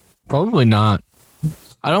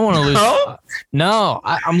 I don't want to lose. No,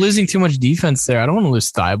 I'm losing too much defense there. I don't want to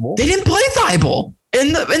lose Thibault. They didn't play Thibault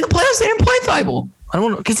in the playoffs. They didn't play Thibault. I don't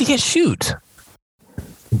want because he can't shoot.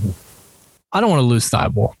 I don't want to lose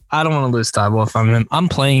Thibault. If I'm him. I'm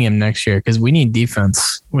playing him next year because we need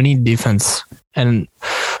defense. And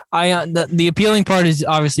the appealing part is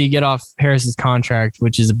obviously you get off Harris's contract,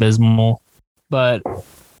 which is abysmal. But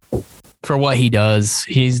for what he does,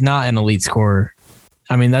 he's not an elite scorer.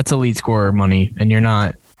 I mean, that's elite scorer money, and you're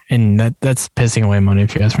not. And that's pissing away money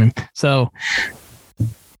if you ask me. So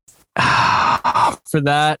for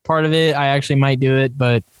that part of it, I actually might do it,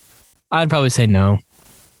 but I'd probably say no.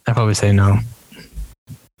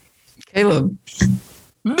 Caleb.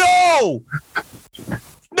 No,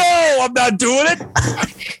 I'm not doing it.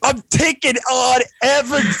 I'm taking on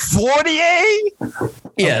Evan Fournier.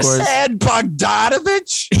 Yes. And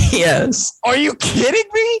Bogdanovic. Yes. Are you kidding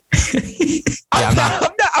me? I'm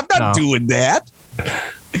not doing that.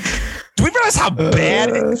 Do we realize how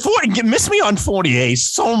bad miss me on Fournier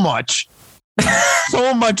so much?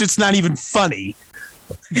 So much it's not even funny.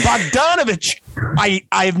 Bogdanovic,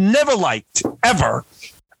 I've never liked ever.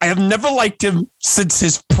 I have never liked him since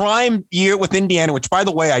his prime year with Indiana, which, by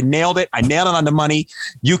the way, I nailed it. I nailed it on the money.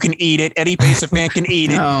 You can eat it. Any Pacer fan can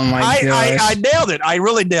eat it. Oh, my gosh. I nailed it. I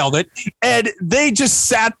really nailed it. And they just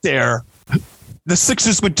sat there. The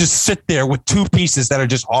Sixers would just sit there with two pieces that are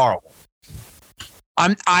just horrible.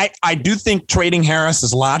 I do think trading Harris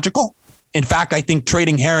is logical. In fact, I think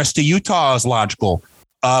trading Harris to Utah is logical.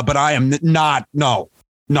 But I am not. No.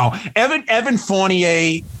 Evan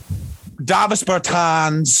Fournier, Davis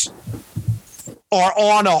Bertans are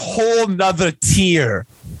on a whole nother tier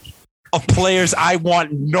of players I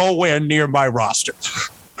want nowhere near my roster.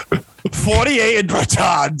 Fournier and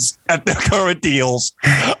Bertans at their current deals,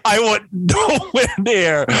 I want nowhere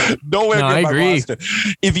near my roster.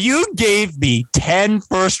 If you gave me 10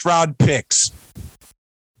 first-round picks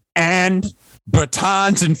and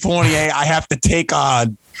Bertans and Fournier I have to take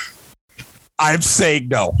on, I'm saying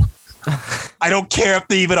no. I don't care if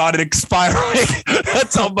they're even on an expiring.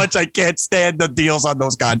 That's how much I can't stand the deals on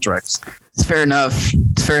those contracts. It's fair enough.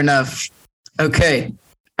 Okay.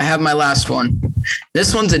 I have my last one.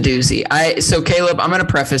 This one's a doozy. So Caleb, I'm going to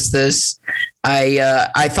preface this.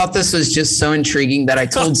 I thought this was just so intriguing that I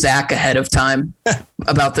told Zach ahead of time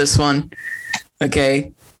about this one.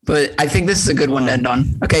 Okay. But I think this is a good one to end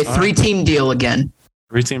on. Okay. 3-team deal again.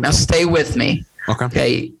 3-team. Now stay with me.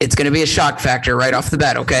 Okay. It's going to be a shock factor right off the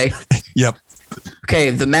bat. Okay. Yep. Okay.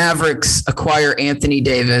 The Mavericks acquire Anthony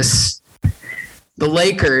Davis. The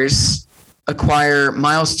Lakers acquire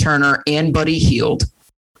Miles Turner and Buddy Hield.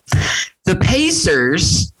 The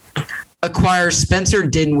Pacers acquire Spencer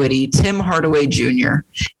Dinwiddie, Tim Hardaway Jr.,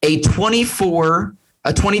 a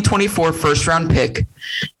 2024 first round pick,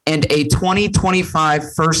 and a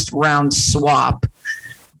 2025 first round swap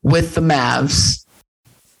with the Mavs.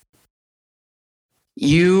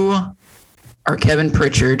 You are Kevin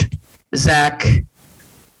Pritchard. Zach,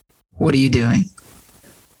 what are you doing?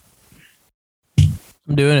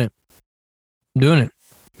 I'm doing it.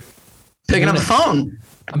 Picking up the phone.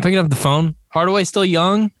 I'm picking up the phone. Hardaway's still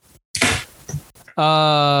young.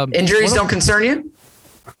 Injuries don't concern you?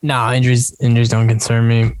 Nah, injuries don't concern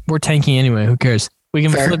me. We're tanking anyway. Who cares? We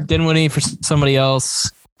can flip Dinwiddie for somebody else.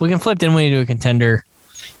 We can flip Dinwiddie to a contender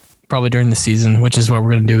probably during the season, which is what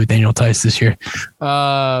we're going to do with Daniel Tice this year.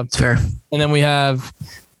 It's fair. And then we have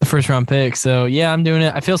the first round pick. So, yeah, I'm doing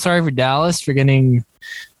it. I feel sorry for Dallas for getting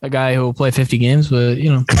a guy who will play 50 games, but,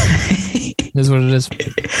 it is what it is.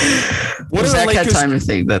 What does Zach have time to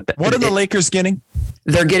think that? What are the Lakers getting?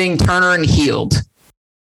 They're getting Turner and Hield.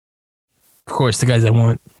 Of course, the guys I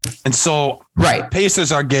want. And so,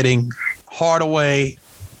 Pacers are getting Hardaway,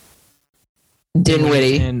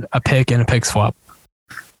 Dinwiddie, and a pick swap.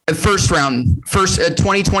 A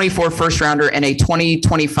 2024 first rounder and a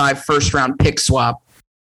 2025 first round pick swap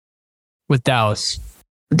with Dallas.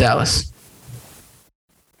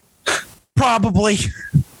 Probably.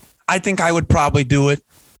 I think I would probably do it.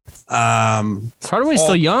 Hardaway's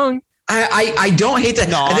still young. I don't hate that.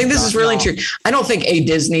 No, I think this is really true. I don't think A.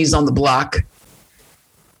 Disney's on the block,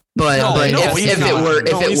 but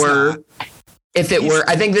if it were,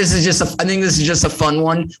 I think this is just a fun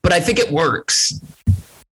one. But I think it works.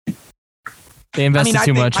 They invested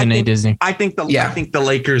too much in A. Disney. I think the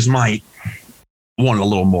Lakers might want a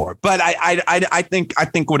little more, but I think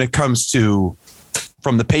when it comes to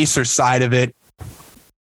from the Pacers side of it,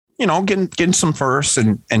 getting some firsts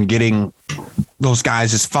and getting those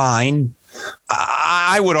guys is fine.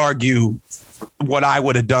 I would argue what I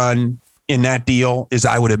would have done in that deal is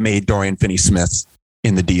I would have made Dorian Finney-Smith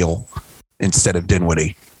in the deal instead of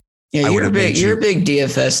Dinwiddie. Yeah, you're a big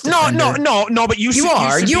DFS defender. No, but you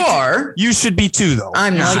are. You should be too, though.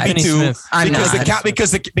 I'm not.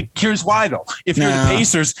 Because here's why, though. If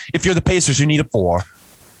you're the Pacers, you need a 4.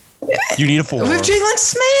 You need a 4. With Jalen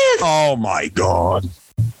Smith. Oh my God.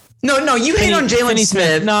 No, you hate on Jalen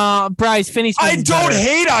Smith. No, Bryce, Finney-Smith. I don't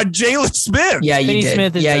hate on Jalen Smith. Yeah, you did.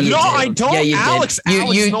 Smith is you did. I don't. Yeah, you Alex,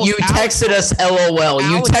 did. You texted us LOL.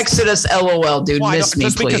 You texted us LOL, dude. Miss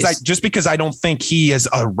me, please. Just because I don't think he is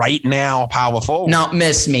a right now power forward. No,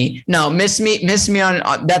 miss me. Miss me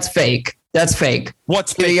on that's fake. That's fake.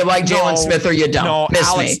 What's fake? You like Jalen Smith or you don't?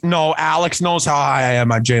 No, Alex knows how I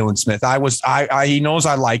am on Jalen Smith. He knows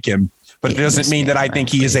I like him. But it doesn't mean that I think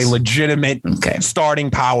he is a legitimate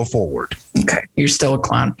starting power forward. Okay, you're still a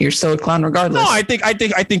clown. Regardless. No, I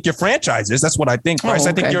think your franchise is. That's what I think, Bryce.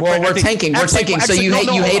 I think we're tanking. We're tanking. So you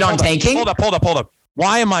hate on tanking? Hold up.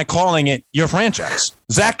 Why am I calling it your franchise?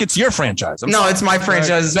 Zach, it's your franchise. It's my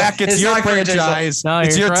franchise. Zach, it's your franchise. No,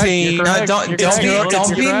 it's your team. Don't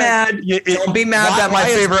be mad. Don't be mad that my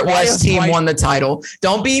favorite West team won the title.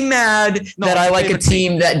 Don't be mad that I like a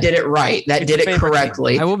team that did it right, that did it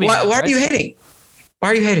correctly. Why are you hating? Why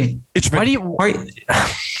are you hating?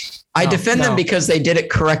 I defend them because they did it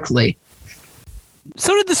correctly.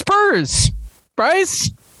 So did the Spurs,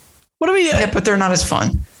 Bryce. What do we? Yeah, but they're not as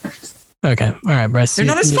fun. Okay, all right, Bryce. They're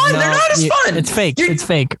not as fun. They're not as fun. It's fake. It's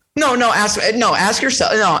fake. Ask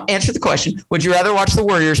yourself. No, answer the question. Would you rather watch the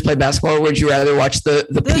Warriors play basketball, or would you rather watch the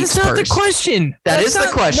Peak Spurs? That's not the question. That is the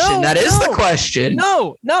question. That is the question.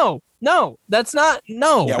 No, that's not.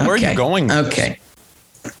 No. Yeah, where are you going? Okay.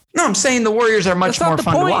 No, I'm saying the Warriors are much more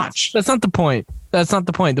fun to watch. That's not the point.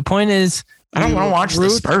 The point is, I don't want to watch the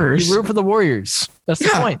Spurs. You root for the Warriors. That's the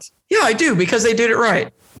point. Yeah, I do, because they did it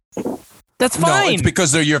right. That's fine. No, it's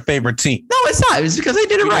because they're your favorite team. No, it's not. It's because they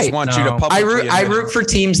did it right. Just want you to I root for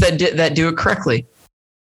teams that do it correctly.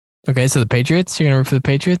 Okay, so the Patriots. You're gonna root for the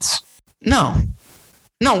Patriots? No.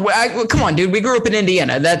 Come on, dude. We grew up in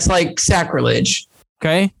Indiana. That's like sacrilege.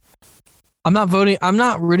 Okay. I'm not voting. I'm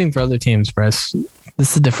not rooting for other teams, Bryce. This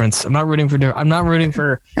is the difference. I'm not rooting for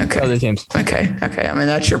other teams. Okay. I mean,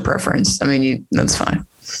 that's your preference. I mean, that's fine.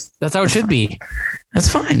 That's how it should be. That's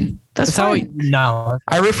fine. That's fine. No,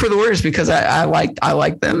 I root for the Warriors because I like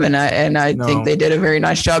them, and I think they did a very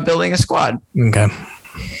nice job building a squad. Okay.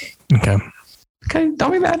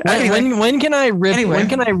 Don't be mad. When can I rip? Anyway.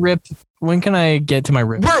 When can I get to my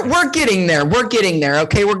rip? We're getting there.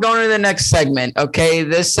 Okay, we're going to the next segment. Okay,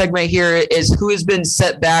 this segment here is who has been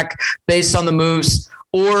set back based on the moves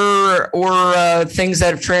or things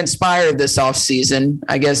that have transpired this offseason.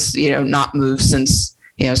 I guess, not moves, since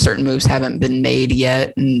certain moves haven't been made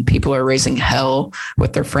yet and people are raising hell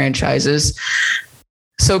with their franchises.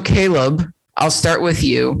 So Caleb, I'll start with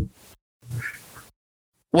you.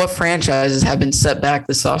 What franchises have been set back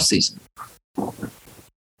this offseason?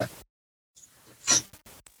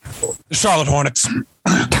 The Charlotte Hornets.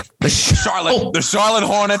 The Charlotte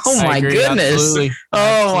Hornets. Oh my goodness. Absolutely.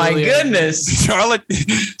 My goodness.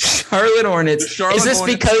 Charlotte Hornets.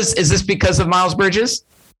 Is this because of Miles Bridges?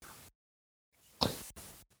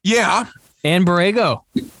 Yeah. And Borrego.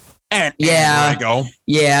 Borrego.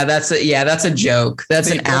 Yeah, that's a joke. That's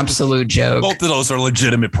an absolute joke. Both of those are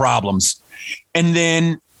legitimate problems. And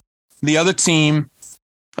then the other team.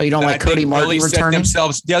 Oh, you don't like Cody Martin really returning?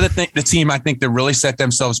 The team I think that really set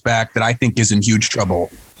themselves back, that I think is in huge trouble.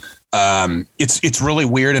 It's really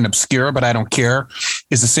weird and obscure, but I don't care,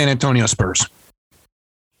 is the San Antonio Spurs.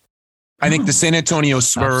 I think the San Antonio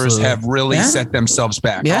Spurs have really set themselves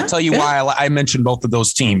back. I'll tell you why I mentioned both of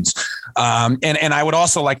those teams. And I would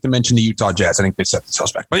also like to mention the Utah Jazz. I think they set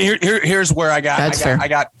themselves back. But here's where I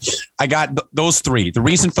got those three. The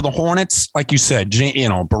reason for the Hornets, like you said,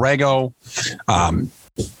 Borrego,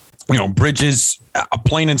 Bridges,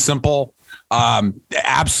 plain and simple,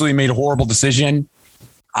 absolutely made a horrible decision.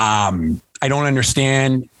 I don't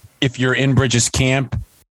understand, if you're in Bridges' camp,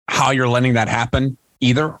 how you're letting that happen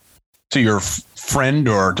either to your friend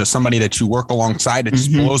or to somebody that you work alongside. It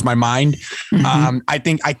just blows my mind. I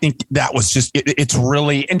think that was just, it's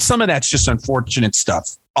really, and some of that's just unfortunate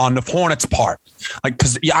stuff on the Hornets' part. Like,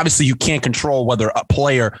 because obviously you can't control whether a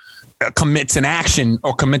player commits an action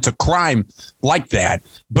or commits a crime like that.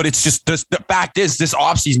 But it's just the fact is this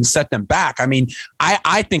offseason set them back. I mean,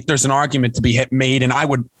 I think there's an argument to be made, and I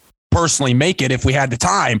would personally make it if we had the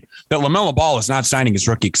time, that LaMelo Ball is not signing his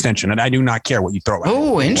rookie extension, and I do not care what you throw at him.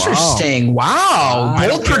 Oh, interesting! Wow.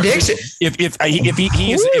 Bold prediction. If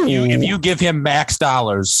you give him max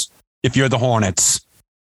dollars, if you're the Hornets,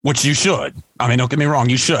 which you should. I mean, don't get me wrong,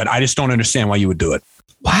 you should. I just don't understand why you would do it.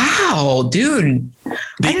 Wow, dude! I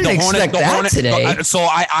didn't expect that today. So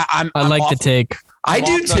I like the take. I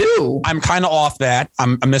do too. I'm kind of off that.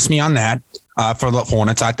 Miss me on that for the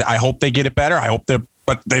Hornets. I hope they get it better. I hope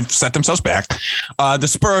but they've set themselves back. The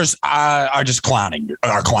Spurs are just clowning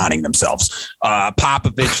themselves.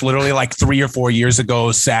 Popovich literally like 3 or 4 years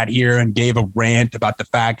ago sat here and gave a rant about the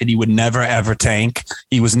fact that he would never, ever tank.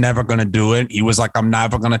 He was never going to do it. He was like, I'm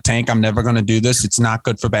never going to tank. I'm never going to do this. It's not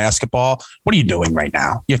good for basketball. What are you doing right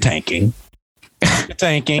now? You're tanking. You're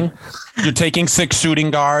tanking. You're taking 6 shooting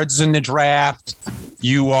guards in the draft.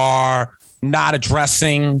 You are not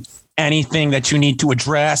addressing anything that you need to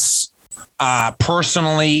address.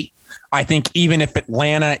 Personally, I think even if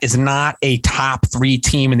Atlanta is not a top 3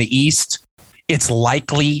 team in the East, it's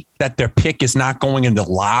likely that their pick is not going in the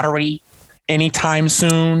lottery anytime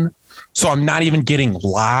soon. So I'm not even getting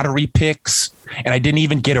lottery picks. And I didn't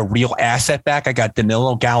even get a real asset back. I got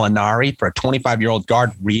Danilo Gallinari for a 25-year-old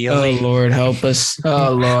guard. Really? Oh, Lord, help us.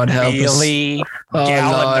 Oh, Lord, help us. Really?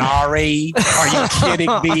 Gallinari? Lord. Are you kidding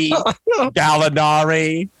me?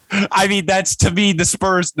 Gallinari? I mean, that's, to me, the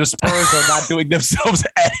Spurs are not doing themselves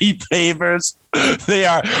any favors. They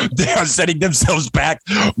are setting themselves back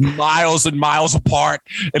miles and miles apart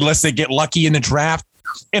unless they get lucky in the draft.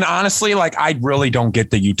 And honestly, like, I really don't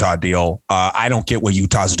get the Utah deal. I don't get what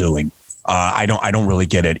Utah's doing. I don't really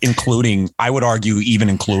get it, I would argue, even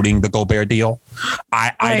including the Gobert deal.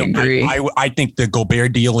 I agree. I think the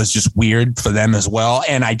Gobert deal is just weird for them as well.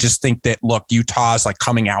 And I just think that, look, Utah's like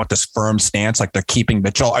coming out with this firm stance, like they're keeping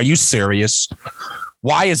Mitchell. Are you serious?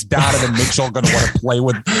 Why is Donovan Mitchell going to want to play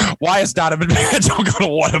with? Why is Donovan Mitchell going to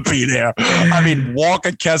want to be there? I mean,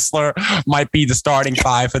 Walker Kessler might be the starting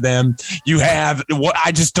five for them. You have what?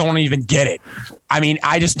 I just don't even get it. I mean,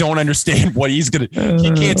 I just don't understand what he's going to. He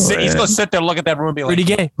can't sit. He's going to sit there, look at that room, and be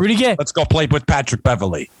like, Rudy Gay. Let's go play with Patrick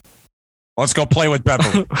Beverly. Let's go play with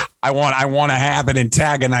Beverly. I want to have an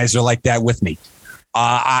antagonizer like that with me.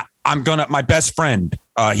 My best friend.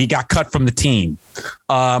 He got cut from the team.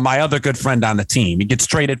 My other good friend on the team, he gets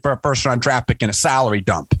traded for a first round draft pick and a salary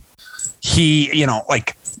dump.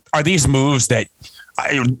 Are these moves that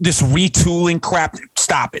this retooling crap?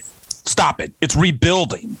 Stop it. It's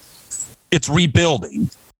rebuilding.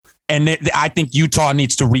 And I think Utah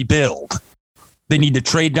needs to rebuild. They need to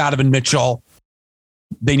trade Donovan Mitchell.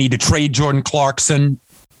 They need to trade Jordan Clarkson.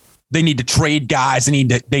 They need to trade guys.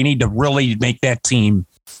 They need to really make that team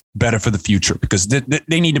better for the future, because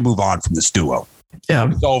they need to move on from this duo.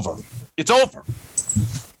 Yeah, it's over.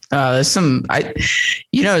 There's some,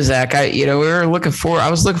 Zach, I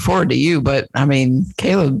was looking forward to you, but I mean,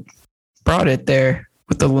 Caleb brought it there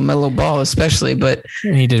with the LaMelo Ball, especially, but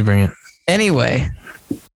he did bring it anyway.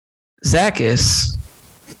 Zachus,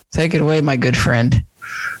 take it away, my good friend.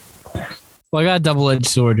 Well, I got a double-edged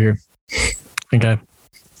sword here. Okay.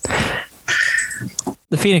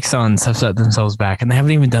 The Phoenix Suns have set themselves back, and they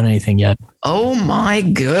haven't even done anything yet. Oh, my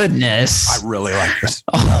goodness. I really like this.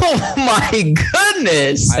 Oh, my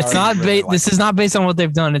goodness. This is not based on what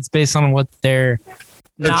they've done. It's based on what they're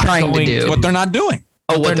trying to do. What they're not doing.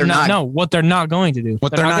 Oh, what they're not. No, what they're not going to do.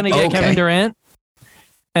 They're not going to get Kevin Durant,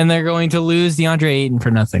 and they're going to lose DeAndre Ayton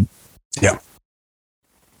for nothing. Yeah.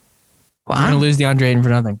 Wow. They're going to lose DeAndre Ayton for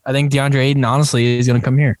nothing. I think DeAndre Ayton, honestly, is going to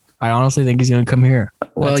come here. I honestly think he's going to come here.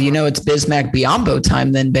 Well, it's Bismack Biyombo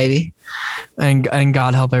time then, baby. And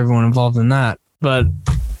God help everyone involved in that. But,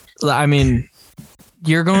 I mean,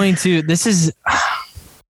 you're going to... I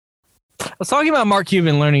was talking about Mark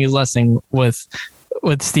Cuban learning his lesson with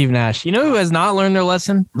Steve Nash. You know who has not learned their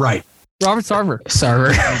lesson? Right. Robert Sarver.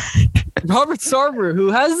 Robert Sarver,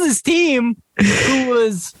 who has this team who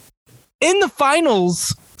was in the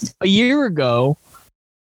finals a year ago.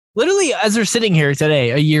 Literally, as they're sitting here today,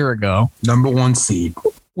 a year ago, number 1 seed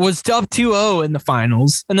was up 2-0 in the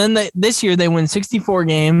finals, and then this year they win 64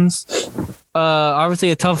 games.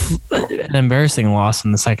 Obviously, a tough and embarrassing loss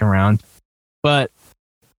in the second round, but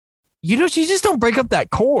you just don't break up that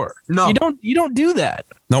core. No, you don't do that.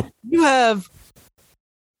 Nope. You have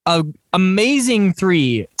a amazing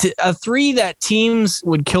a three that teams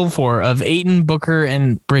would kill for of Ayton, Booker,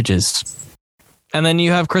 and Bridges. And then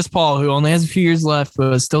you have Chris Paul, who only has a few years left,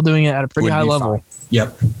 but is still doing it at a pretty high level. Fine.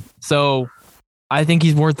 Yep. So I think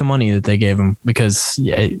he's worth the money that they gave him, because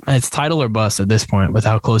it's title or bust at this point with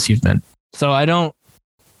how close you've been. So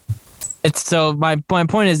my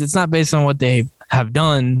point is, it's not based on what they have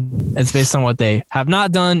done. It's based on what they have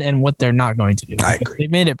not done and what they're not going to do. I agree.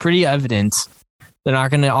 They've made it pretty evident they're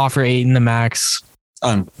not going to offer Ayton the max,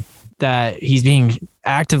 that he's being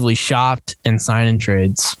actively shopped and sign in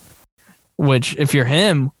trades. Which, if you're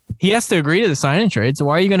him, he has to agree to the sign-in trade. So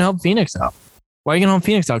why are you going to help Phoenix out?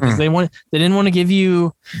 Because they didn't want to give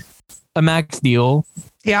you a max deal.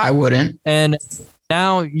 Yeah, I wouldn't. And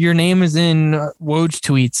now your name is in Woj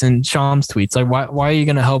tweets and Shams tweets. Like, why are you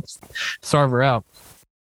going to help Sarver out?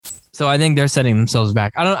 So I think they're setting themselves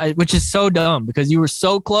back. Which is so dumb, because you were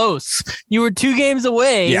so close. You were 2 games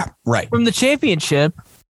away. Yeah, right. From the championship,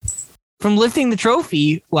 from lifting the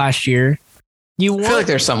trophy last year. I feel like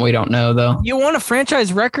there's something we don't know, though. You won a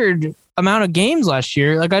franchise record amount of games last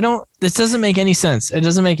year. Like, this doesn't make any sense. It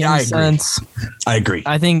doesn't make any sense. I agree.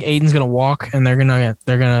 I think Aiden's going to walk, and they're going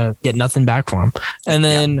to get nothing back for him. And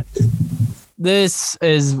then this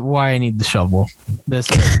is why I need the shovel. This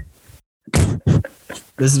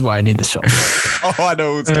is why I need the shovel. Oh, I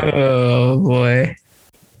know who's coming. Oh, boy.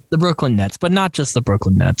 The Brooklyn Nets, but not just the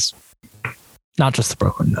Brooklyn Nets.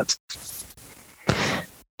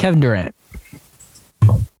 Kevin Durant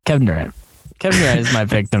is my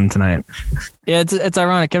victim tonight. Yeah, it's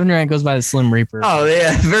ironic. Kevin Durant goes by the Slim Reaper. Oh,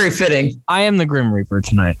 yeah. Very fitting. I am the Grim Reaper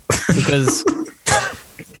tonight, because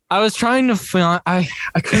I was trying to find... I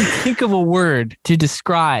couldn't think of a word to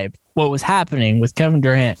describe what was happening with Kevin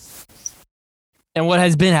Durant and what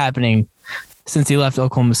has been happening since he left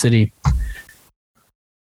Oklahoma City.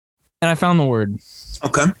 And I found the word.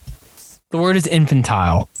 Okay. The word is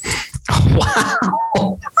infantile.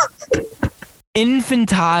 Wow.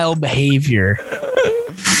 Infantile behavior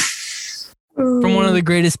from one of the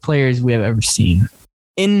greatest players we have ever seen.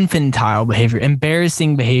 Infantile behavior,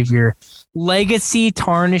 embarrassing behavior, legacy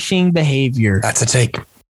tarnishing behavior. That's a take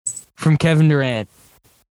from Kevin Durant.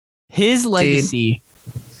 His legacy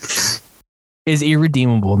is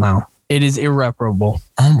irredeemable now. It is irreparable.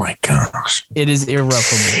 Oh my gosh. It is irreparable.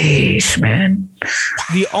 Sheesh, man.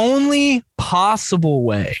 The only possible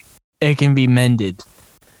way it can be mended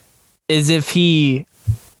is if he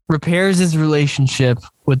repairs his relationship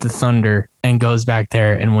with the Thunder and goes back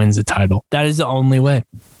there and wins the title. That is the only way.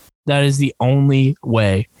 That is the only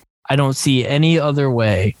way. I don't see any other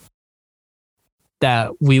way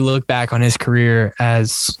that we look back on his career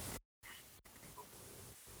as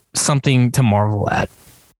something to marvel at.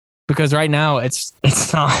 Because right now it's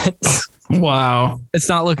not. Wow. It's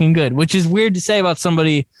not looking good, which is weird to say about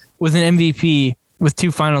somebody with an MVP, with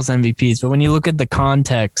 2 finals MVPs. But when you look at the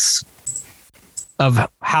context of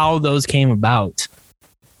how those came about,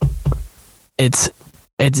 it's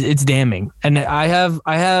damning. And I have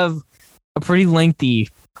a pretty lengthy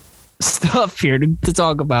stuff here to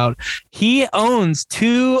talk about. He owns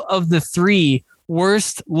 2 of the 3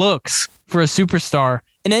 worst looks for a superstar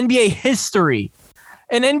in NBA history.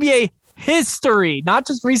 In NBA history, not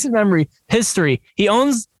just recent memory, history. He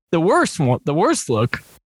owns the worst look,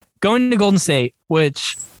 going to Golden State,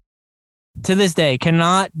 which to this day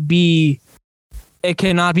cannot be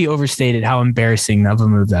overstated how embarrassing of a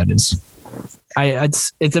move that is.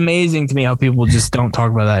 It's amazing to me how people just don't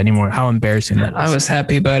talk about that anymore. How embarrassing that is. I was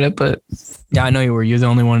happy about it, but yeah, I know you were. You're the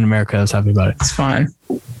only one in America that was happy about it. It's fine.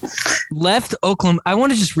 Left Oklahoma. I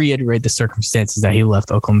want to just reiterate the circumstances that he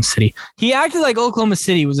left Oklahoma City. He acted like Oklahoma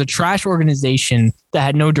City was a trash organization that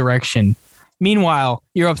had no direction. Meanwhile,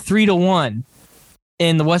 you're up 3-1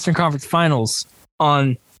 in the Western Conference Finals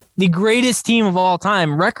on the greatest team of all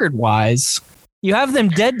time, record-wise. You have them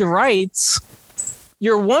dead to rights.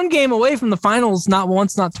 You're 1 game away from the finals, not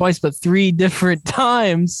once, not twice, but 3 different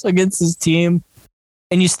times against this team,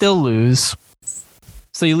 and you still lose.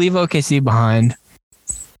 So you leave OKC behind.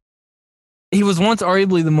 He was once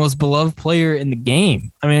arguably the most beloved player in the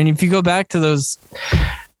game. I mean, if you go back to those,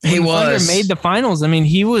 he was made the finals. I mean,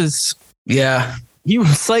 he was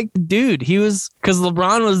like the dude. He was, because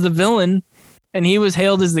LeBron was the villain, and he was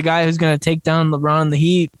hailed as the guy who's going to take down LeBron in the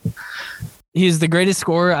Heat. He's the greatest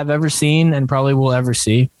scorer I've ever seen and probably will ever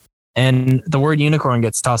see. And the word unicorn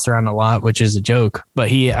gets tossed around a lot, which is a joke, but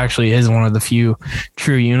he actually is one of the few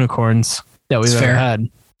true unicorns that we've ever had.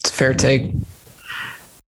 It's a fair take.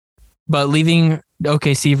 But leaving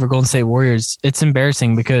OKC for Golden State Warriors, it's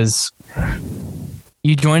embarrassing because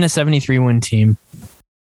you join a 73-win team.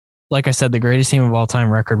 Like I said, the greatest team of all time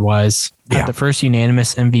record-wise. Yeah. Had the first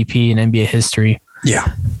unanimous MVP in NBA history.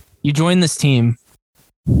 Yeah. You join this team.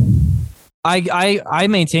 I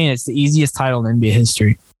maintain it's the easiest title in NBA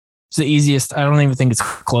history. It's the easiest. I don't even think it's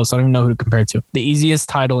close. I don't even know who to compare it to. The easiest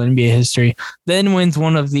title in NBA history. Then wins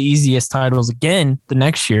one of the easiest titles again the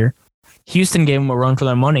next year. Houston gave him a run for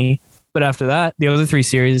their money. But after that, the other 3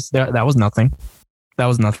 series, that was nothing. That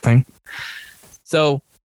was nothing. So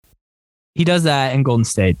he does that in Golden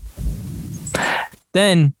State.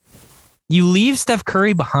 Then you leave Steph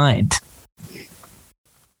Curry behind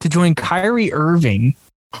to join Kyrie Irving,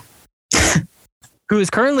 who is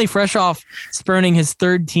currently fresh off spurning his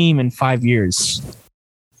 3rd team in 5 years.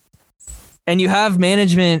 And you have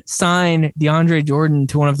management sign DeAndre Jordan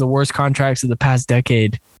to one of the worst contracts of the past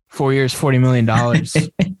decade. 4 years, $40 million.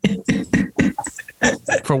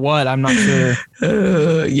 For what? I'm not sure.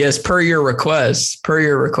 Yes, per your request.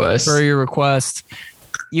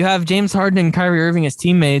 You have James Harden and Kyrie Irving as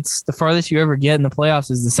teammates. The farthest you ever get in the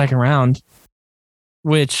playoffs is the 2nd round,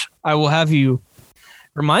 which I will have you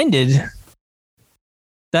reminded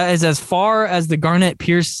that is as far as the Garnett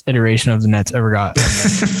Pierce iteration of the Nets ever got.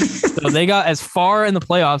 So they got as far in the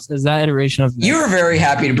playoffs as that iteration of the Nets. You were very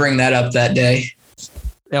happy to bring that up that day.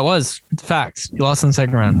 It was. It's facts. You lost in the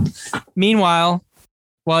 2nd round. Meanwhile,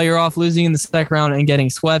 while you're off losing in the 2nd round and getting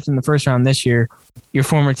swept in the 1st round this year, your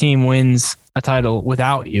former team wins a title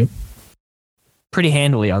without you. Pretty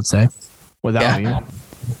handily, I'd say. Without you.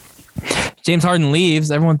 James Harden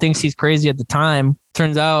leaves. Everyone thinks he's crazy at the time.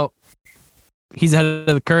 Turns out he's ahead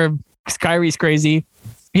of the curve because Kyrie's crazy.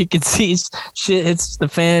 He can see shit hits the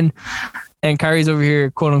fan. And Kyrie's over here,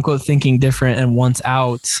 quote unquote, thinking different and wants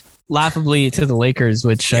out. Laughably to the Lakers,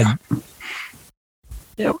 which you're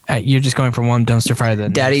just going from one dumpster fire.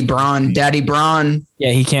 Daddy Bron.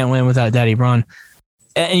 Yeah, he can't win without Daddy Bron.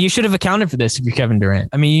 And you should have accounted for this if you're Kevin Durant.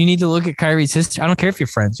 I mean, you need to look at Kyrie's history. I don't care if you're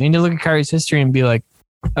friends. You need to look at Kyrie's history and be like,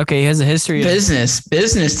 Okay, he has a history of business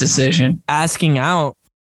decision. Asking out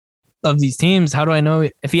of these teams. How do I know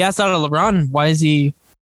if he asked out of LeBron? Why is he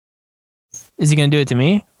going to do it to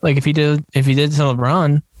me? Like if he did to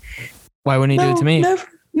LeBron, why wouldn't he do it to me?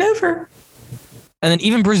 Never. And then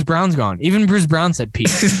even Bruce Brown's gone. Even Bruce Brown said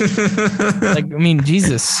peace. Like, I mean,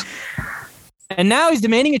 Jesus. And now he's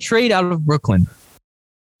demanding a trade out of Brooklyn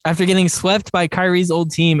after getting swept by Kyrie's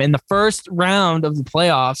old team in the first round of the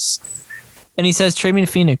playoffs. And he says, trade me to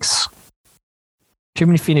Phoenix. Trade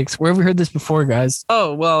me to Phoenix. Where have we heard this before, guys?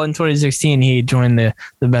 Oh, well, in 2016, he joined the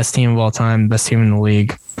best team of all time, best team in the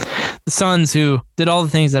league. The Suns, who did all the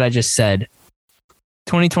things that I just said.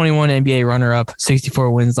 2021 NBA runner-up, 64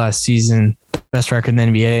 wins last season, best record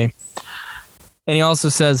in the NBA. And he also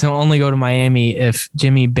says he'll only go to Miami if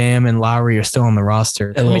Jimmy, Bam, and Lowry are still on the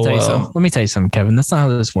roster. Let me tell you something, Kevin. That's not how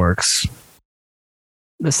this works.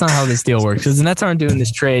 That's not how this deal works. Because the Nets aren't doing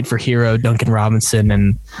this trade for Hero, Duncan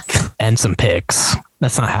Robinson, and some picks.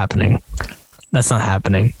 That's not happening.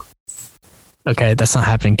 Okay, that's not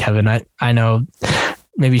happening, Kevin. I know.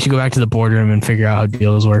 Maybe you should go back to the boardroom and figure out how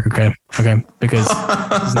deals work. Okay, because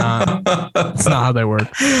it's not how they work.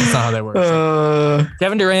 It's not how they work.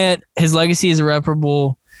 Kevin Durant, his legacy is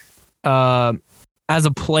irreparable. As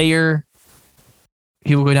a player,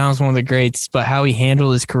 he will go down as one of the greats. But how he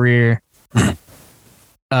handled his career, one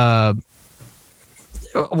of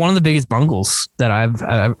the biggest bungles that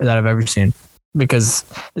I've ever seen. Because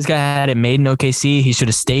this guy had it made in OKC. He should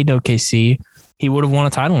have stayed in OKC. He would have won a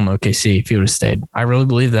title in OKC if he would have stayed. I really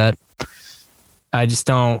believe that. I just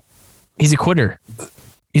don't. He's a quitter.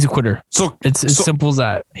 So it's as simple as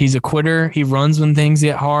that. He's a quitter. He runs when things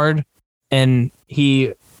get hard, and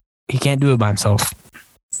he can't do it by himself.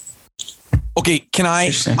 Okay, can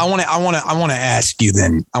I? I want to ask you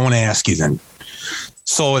then.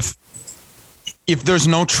 So if there's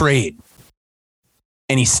no trade,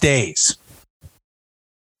 and he stays,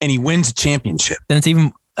 and he wins a championship, then it's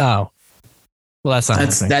even. Oh. Well,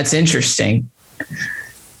 that's interesting.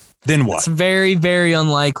 Then what? It's very, very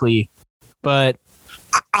unlikely, but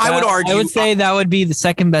I would argue. I would say that would be the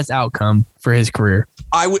second best outcome for his career.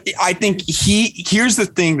 I think here's the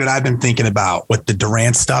thing that I've been thinking about with the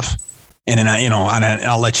Durant stuff, and then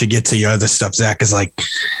I'll let you get to your other stuff, Zach. Is like,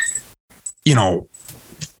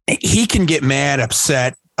 he can get mad,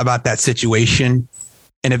 upset about that situation,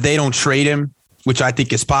 and if they don't trade him, which I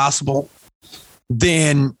think is possible,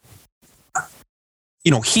 then.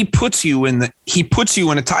 He puts you in a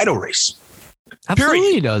title race.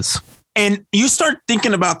 Absolutely, he does. And you start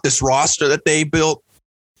thinking about this roster that they built,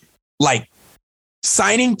 like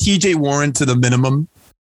signing TJ Warren to the minimum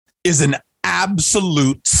is an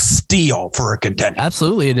absolute steal for a contender.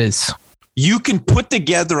 Absolutely, it is. You can put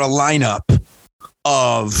together a lineup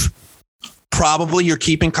of probably you're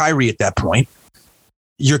keeping Kyrie at that point.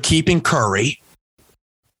 You're keeping Curry.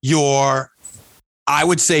 I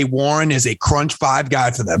would say Warren is a crunch 5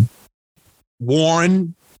 guy for them.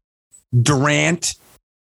 Warren, Durant,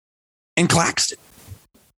 and Claxton.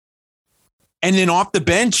 And then off the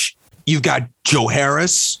bench, you've got Joe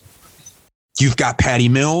Harris. You've got Patty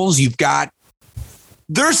Mills.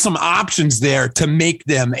 There's some options there to make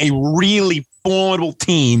them a really formidable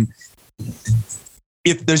team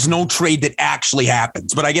if there's no trade that actually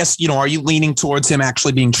happens. But I guess, are you leaning towards him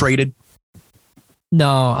actually being traded? No,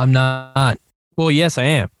 I'm not. Well, yes, I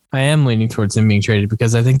am. I am leaning towards him being traded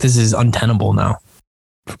because I think this is untenable now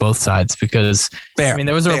for both sides. Because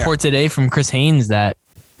there was a report today from Chris Haynes that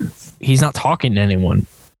he's not talking to anyone.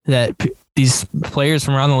 That these players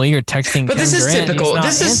from around the league are texting. But this is typical.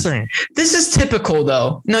 This is typical,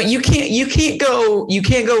 though. No, you can't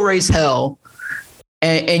go raise hell.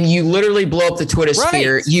 And you literally blow up the Twitter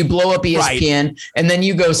sphere. Right. You blow up ESPN, and then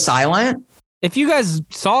you go silent. If you guys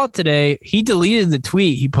saw it today, he deleted the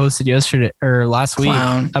tweet he posted yesterday or last week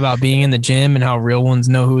about being in the gym and how real ones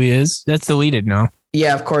know who he is. That's deleted now.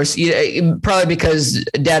 Yeah, of course. Probably because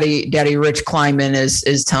Daddy Rich Kleinman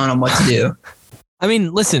is telling him what to do. I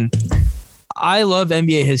mean, listen, I love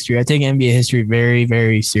NBA history. I take NBA history very,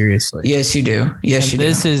 very seriously. Yes, you do.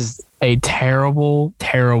 This is a terrible,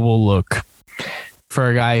 terrible look for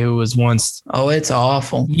a guy who was once it's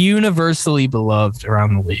awful, universally beloved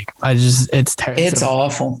around the league. It's terrible. It's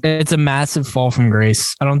awful. It's a massive fall from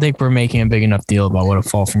grace. I don't think we're making a big enough deal about what a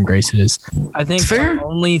fall from grace it is. I think the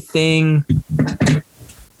only thing.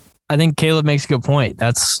 I think Caleb makes a good point.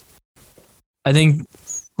 I think,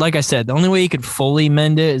 like I said, the only way you could fully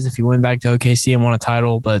mend it is if you went back to OKC and won a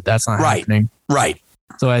title, but that's not happening. Right.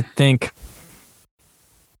 So I think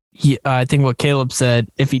what Caleb said,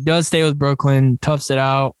 if he does stay with Brooklyn, toughs it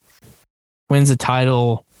out, wins the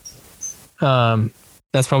title,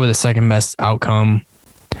 that's probably the second best outcome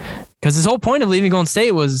Because his whole point of leaving Golden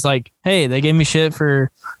State was like, hey, they gave me shit for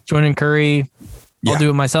joining Curry. I'll do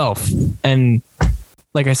it myself. And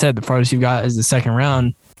like I said, the farthest you've got is the second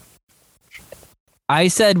round. I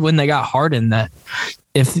said when they got Harden that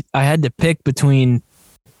if I had to pick between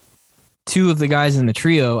two of the guys in the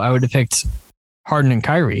trio, I would have picked Harden and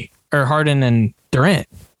Kyrie, or Harden and Durant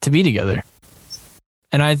to be together.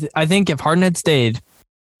 And I think if Harden had stayed,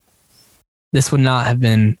 this would not have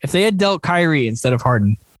been, if they had dealt Kyrie instead of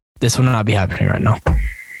Harden, this would not be happening right now.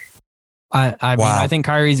 I mean, I think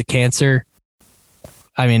Kyrie's a cancer.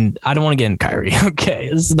 I mean, I don't want to get in Kyrie. Okay,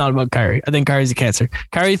 this is not about Kyrie. I think Kyrie's a cancer.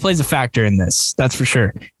 Kyrie plays a factor in this. That's for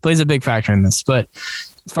sure. He plays a big factor in this. But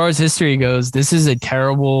as far as history goes, this is a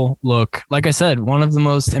terrible look. Like I said, one of the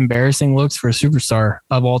most embarrassing looks for a superstar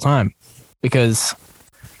of all time. Because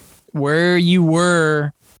where you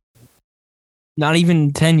were not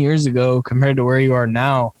even 10 years ago compared to where you are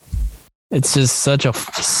now, it's just such a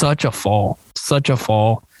fall.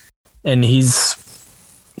 And he's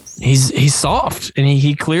soft, and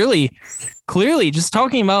he clearly just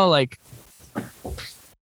talking about like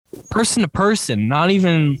person to person, not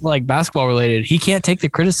even like basketball related. He can't take the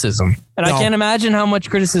criticism, and I can't imagine how much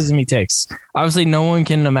criticism he takes. Obviously, no one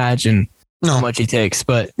can imagine how much he takes,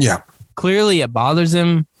 but clearly it bothers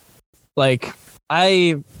him. Like,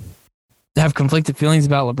 I have conflicted feelings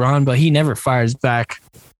about LeBron, but he never fires back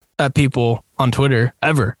at people on Twitter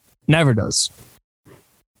ever. Never does.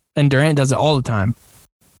 And Durant does it all the time.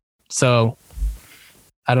 So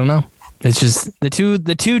I don't know. It's just the two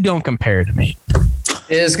don't compare to me.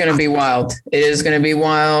 It is going to be wild.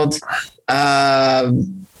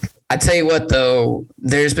 I tell you what, though,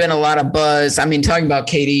 there's been a lot of buzz. I mean, talking about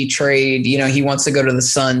KD trade, he wants to go to the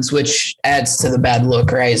Suns, which adds to the bad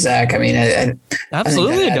look, right, Zach? I mean,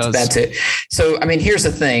 absolutely I think it does. Bad too. So, I mean, here's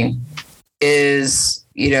the thing is,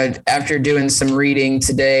 after doing some reading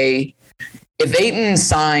today, if Ayton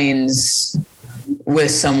signs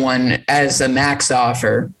with someone as a max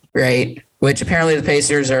offer, right, which apparently the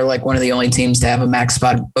Pacers are like one of the only teams to have a max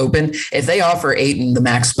spot open. If they offer Ayton the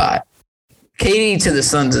max spot, KD to the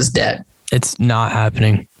Suns is dead. It's not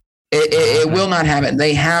happening. It will not happen.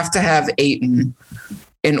 They have to have Ayton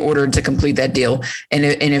in order to complete that deal. And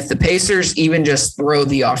if the Pacers even just throw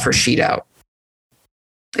the offer sheet out,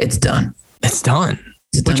 it's done. It's done.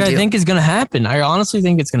 Which I think is going to happen. I honestly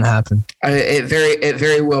think it's going to happen. It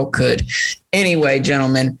very well could. Anyway,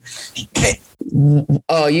 gentlemen.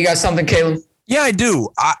 Oh, you got something, Caleb? Yeah, I do.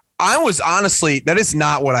 I was honestly, that is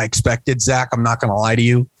not what I expected, Zach. I'm not going to lie to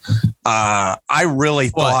you. I really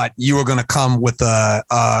thought you were going to come with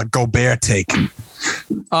a Gobert take.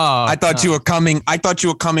 I thought you were coming. I thought you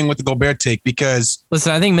were coming with the Gobert take because.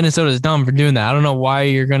 Listen, I think Minnesota is dumb for doing that. I don't know why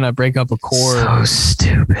you're going to break up a core. So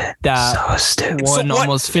stupid. Won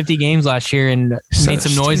almost 50 games last year and made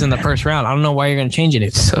some noise in the first round. I don't know why you're going to change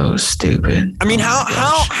anything. So stupid. I mean, how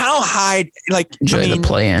high? Like, enjoy the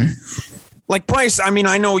play-in. Like Bryce, I mean,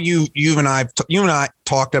 I know you and I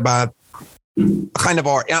talked about kind of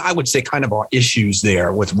our issues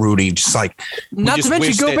there with Rudy. Just like, not to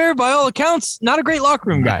mention Gobert, by all accounts, not a great locker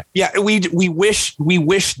room guy. Yeah, we wish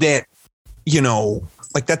that,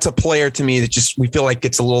 like that's a player to me that just we feel like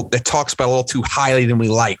that talks about a little too highly than we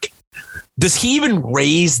like. Does he even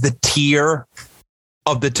raise the tier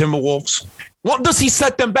of the Timberwolves? What does he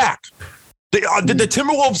set them back? Did the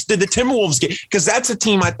Timberwolves get, because that's a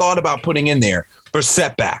team I thought about putting in there for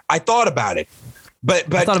setback. I thought about it,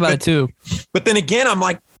 but I thought about it too. But then again, I'm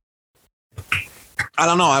like, I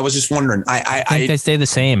don't know. I was just wondering. I think they stay the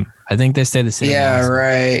same. Yeah,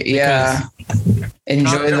 right. Yeah.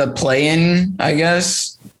 Enjoy the play-in, I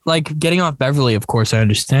guess. Like getting off Beverly, of course, I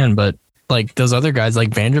understand, but like those other guys,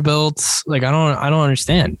 like Vanderbilt, like I don't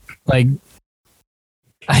understand. Like,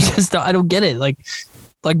 I don't get it.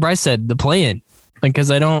 Like Bryce said, the play-in, like,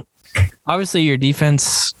 because obviously your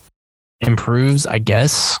defense improves, I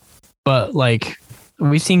guess, but like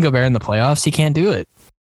we've seen Gobert in the playoffs, he can't do it.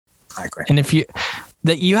 I agree. And if you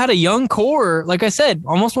had a young core, like I said,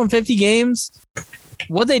 almost won 50 games,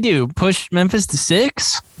 what'd they do? Push Memphis to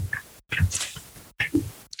 6?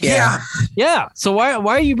 Yeah. So why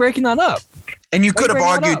are you breaking that up? And you could have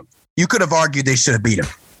argued they should have beat him.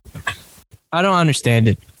 I don't understand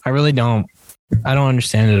it. I really don't. I don't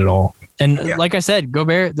understand it at all. And like I said,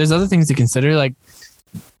 Gobert, there's other things to consider. Like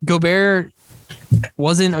Gobert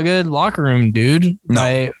wasn't a good locker room dude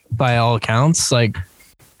by all accounts. Like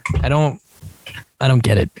I don't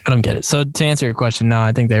get it. So to answer your question, no,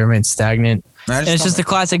 I think they remain stagnant. And it's just a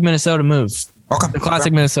classic Minnesota move. Okay. The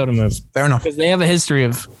classic Minnesota move. Fair enough. Because they have a history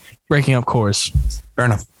of breaking up cores. Fair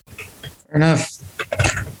enough.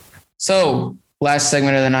 So last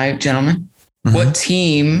segment of the night, gentlemen. Mm-hmm. What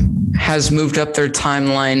team has moved up their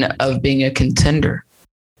timeline of being a contender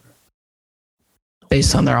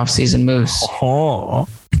based on their offseason moves? Oh.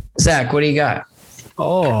 Zach, what do you got?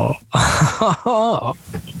 Oh.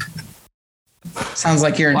 Sounds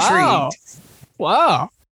like you're intrigued. Wow.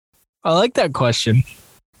 I like that question.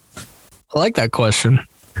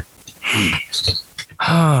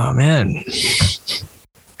 Oh, man.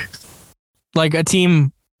 Like a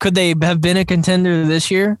team, could they have been a contender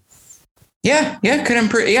this year? Yeah, could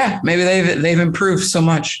improve. Yeah, maybe they've improved so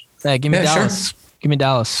much. Yeah, give me Dallas. Sure. Give me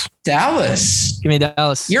Dallas. Give me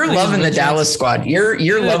Dallas. You're loving the Dallas squad.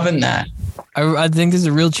 You're loving that. I think there's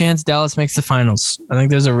a real chance Dallas makes the finals. I think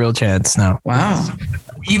there's a real chance now. Wow.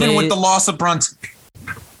 Even with the loss of Brunson.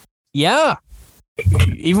 Yeah.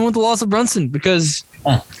 Even with the loss of Brunson, because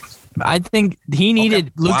I think he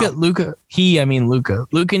needed Luka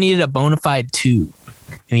needed a bona fide 2,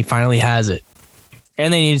 and he finally has it.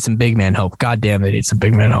 And they needed some big man help. God damn, they need some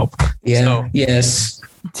big man help. Yeah. So, yes.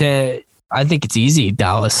 I think it's easy,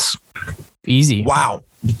 Dallas. Easy. Wow.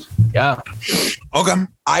 Yeah. Okay.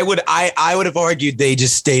 I would have argued they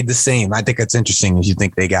just stayed the same. I think that's interesting if you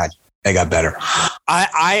think they got better.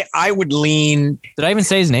 I would lean. Did I even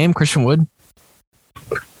say his name? Christian Wood?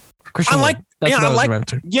 Christian Wood.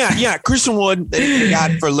 Christian Wood, they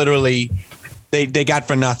got for literally, they got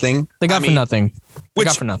for nothing. They got for nothing.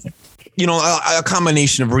 You know, a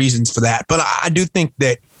combination of reasons for that. But I do think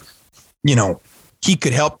that, you know, he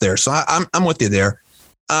could help there. So I'm with you there.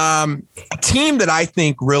 A team that I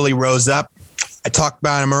think really rose up, I talked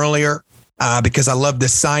about him earlier because I love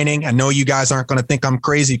this signing. I know you guys aren't going to think I'm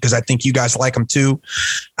crazy because I think you guys like him too.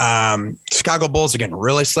 Chicago Bulls are getting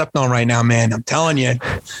really slept on right now, man. I'm telling you,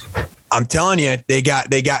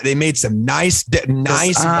 they made some nice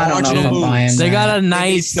marginal moves. They got a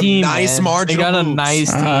nice team. Marginal They got a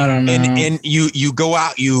nice team. And you go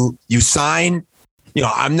out, you sign. You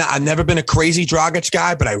know, I've never been a crazy Dragic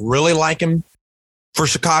guy, but I really like him for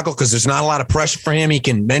Chicago because there's not a lot of pressure for him. He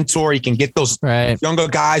can mentor. He can get those younger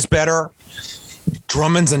guys better.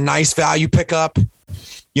 Drummond's a nice value pickup.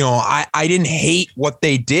 You know, I didn't hate what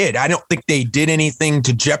they did. I don't think they did anything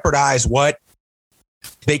to jeopardize what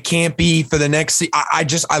they can't be for the next.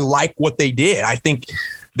 I like what they did. I think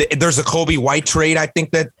there's a Kobe White trade. I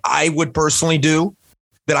think that I would personally do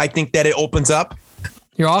that. I think that it opens up.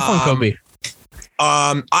 You're off on Kobe.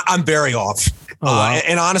 I'm very off. Oh, wow.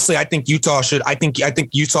 And honestly, I think Utah should. I think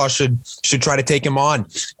Utah should try to take him on.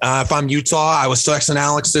 If I'm Utah, I was texting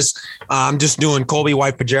Alex this. I'm just doing Kobe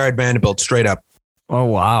White for Jared Vanderbilt straight up. Oh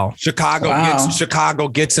wow! Chicago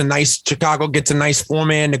gets a nice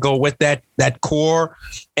 4-man to go with that core,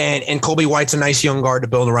 and Kobe White's a nice young guard to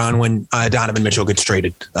build around when Donovan Mitchell gets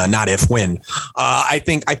traded. Not if, when. I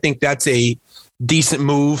think that's a decent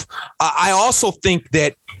move. I also think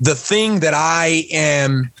that the thing that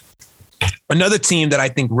another team that I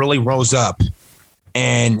think really rose up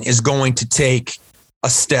and is going to take a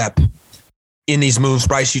step in these moves.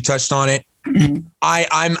 Bryce, you touched on it. Mm-hmm.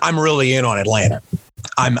 I'm really in on Atlanta.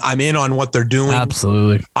 I'm in on what they're doing.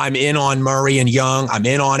 Absolutely. I'm in on Murray and Young. I'm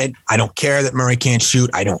in on it. I don't care that Murray can't shoot.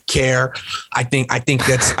 I don't care. I think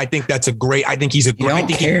that's a great. I think he's a great. You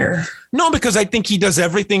don't care. No, because I think he does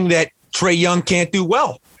everything that Trae Young can't do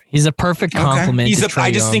well. He's a perfect complement.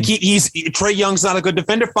 I just think Trae Young's not a good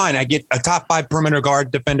defender. Fine, I get a top 5 perimeter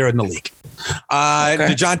guard defender in the league.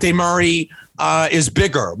 DeJounte Murray is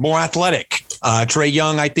bigger, more athletic. Trae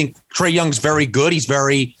Young, I think Trae Young's very good. He's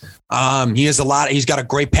very he's got a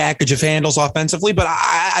great package of handles offensively, but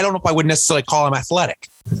I don't know if I would necessarily call him athletic.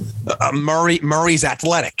 Murray's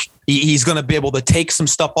athletic. He's going to be able to take some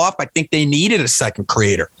stuff off. I think they needed a second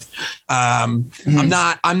creator. I'm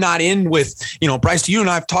not in with, Bryce, you and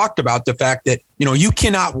I have talked about the fact that, you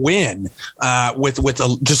cannot win with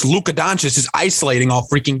just Luka Doncic just isolating all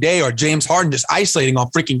freaking day or James Harden just isolating all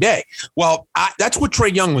freaking day. Well, that's what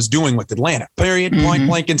Trae Young was doing with Atlanta, period, point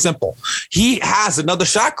blank and simple. He has another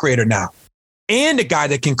shot creator now and a guy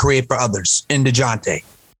that can create for others in DeJounte.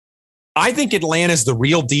 I think Atlanta's the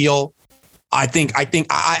real deal. I'm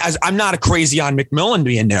not a crazy on McMillan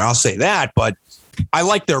being there. I'll say that, but I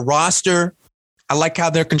like their roster. I like how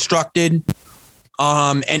they're constructed.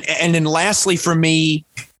 And then lastly for me,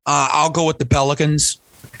 I'll go with the Pelicans.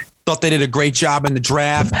 Thought they did a great job in the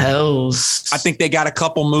draft. The Pels. I think they got a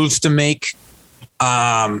couple moves to make.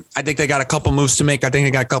 I think they got a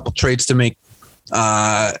couple trades to make.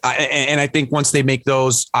 And I think once they make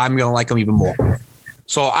those, I'm going to like them even more.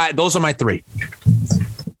 So those are my 3.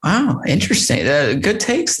 Wow, interesting. Good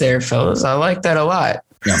takes there, fellas. I like that a lot.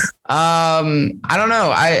 Yeah. I don't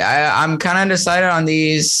know. I'm kind of undecided on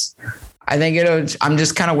these. I think I'm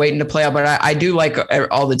just kind of waiting to play out, but I do like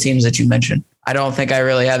all the teams that you mentioned. I don't think I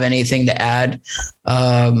really have anything to add.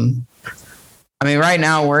 I mean, right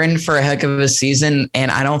now we're in for a heck of a season, and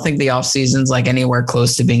I don't think the offseason's like anywhere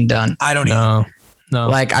close to being done. I don't know. No.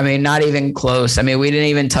 Like, I mean, not even close. I mean, we didn't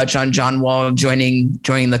even touch on John Wall joining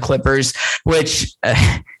the Clippers, which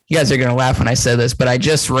you guys are going to laugh when I say this, but I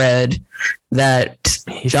just read that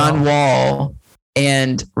John Wall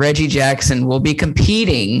and Reggie Jackson will be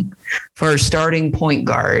competing for starting point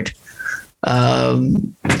guard. I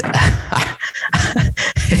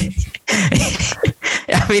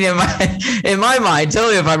mean, in my mind, tell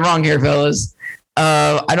me if I'm wrong here, fellas.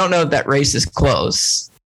 I don't know if that race is close.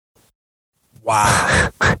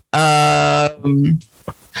 Wow.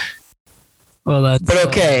 Well, that's but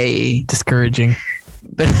okay. Discouraging.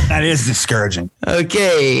 But that is discouraging.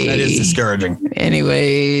 Okay. That is discouraging.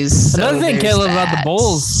 Anyways. Another thing, Caleb, about the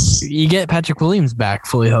Bulls, you get Patrick Williams back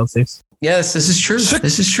fully healthy. Yes, this is true.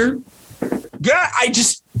 This is true. Yeah,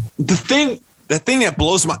 the thing that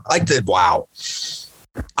blows my wow.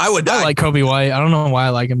 I like Kobe White. I don't know why I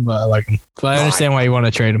like him, but I like him. But I understand why you want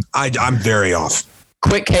to trade him. I'm very off.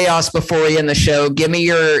 Quick chaos before we end the show. Give me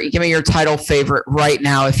your title favorite right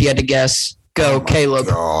now if you had to guess. Go, Caleb.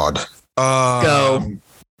 God. Go.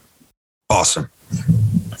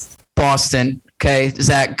 Boston. Okay,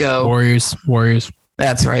 Zach, go. Warriors.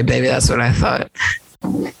 That's right, baby. That's what I thought.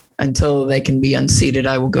 Until they can be unseated,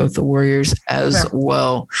 I will go with the Warriors as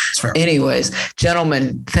well. Anyways,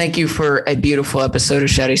 gentlemen, thank you for a beautiful episode of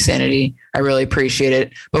ShadaySanity. I really appreciate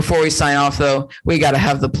it. Before we sign off, though, we got to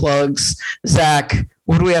have the plugs. Zach,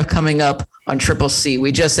 what do we have coming up on Triple C?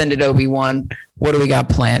 We just ended Obi-Wan. What do we got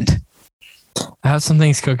planned? I have some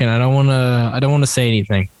things cooking. I don't want to say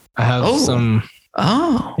anything. I have some.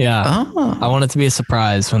 Oh. Yeah. Oh. I want it to be a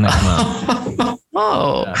surprise when they come out.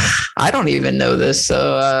 Yeah. I don't even know this,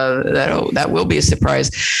 so that will be a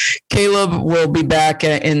surprise. Caleb will be back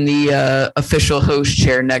in the official host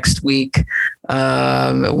chair next week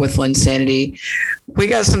with Lynn Sanity. We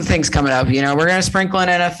got some things coming up. You know, we're gonna sprinkle in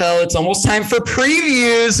NFL. It's almost time for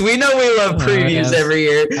previews. We know we love previews every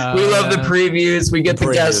year. We love the previews. We get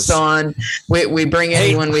the guests on. We bring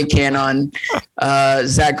anyone we can on.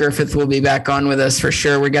 Zach Griffith will be back on with us for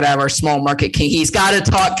sure. We got to have our small market king. He's got to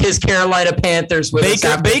talk his Carolina Panthers with us.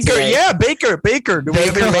 Baker. Baker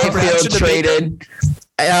Mayfield traded.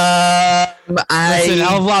 Listen, a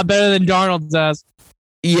hell of a lot better than Darnold's ass.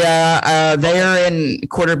 Yeah, they are in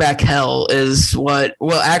quarterback hell is what,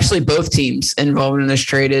 well, actually both teams involved in this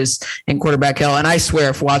trade is in quarterback hell. And I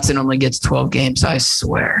swear if Watson only gets 12 games, I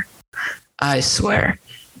swear.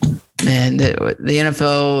 Man, the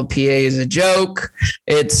NFL PA is a joke.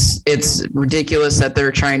 It's ridiculous that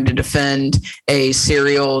they're trying to defend a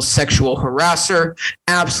serial sexual harasser.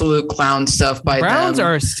 Absolute clown stuff by Browns them.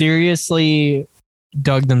 are seriously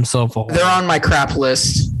dug themselves a hole. They're on my crap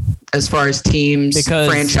list as far as teams, because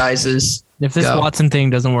franchises. If this Watson thing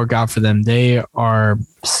doesn't work out for them, they are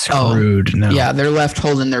screwed now. Yeah, they're left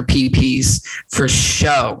holding their PPs for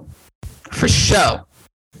show.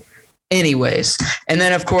 Anyways, and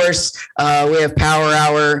then of course we have Power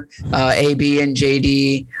Hour, AB and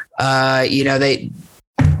JD.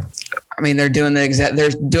 They're doing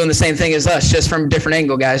the same thing as us, just from a different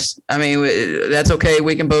angle, guys. I mean, that's okay.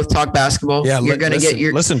 We can both talk basketball. Yeah,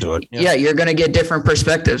 listen to it. Yeah, you're gonna get different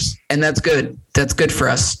perspectives, and that's good. That's good for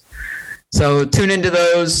us. So tune into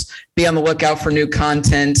those. Be on the lookout for new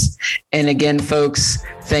content. And again, folks,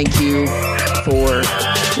 thank you for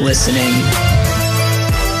listening.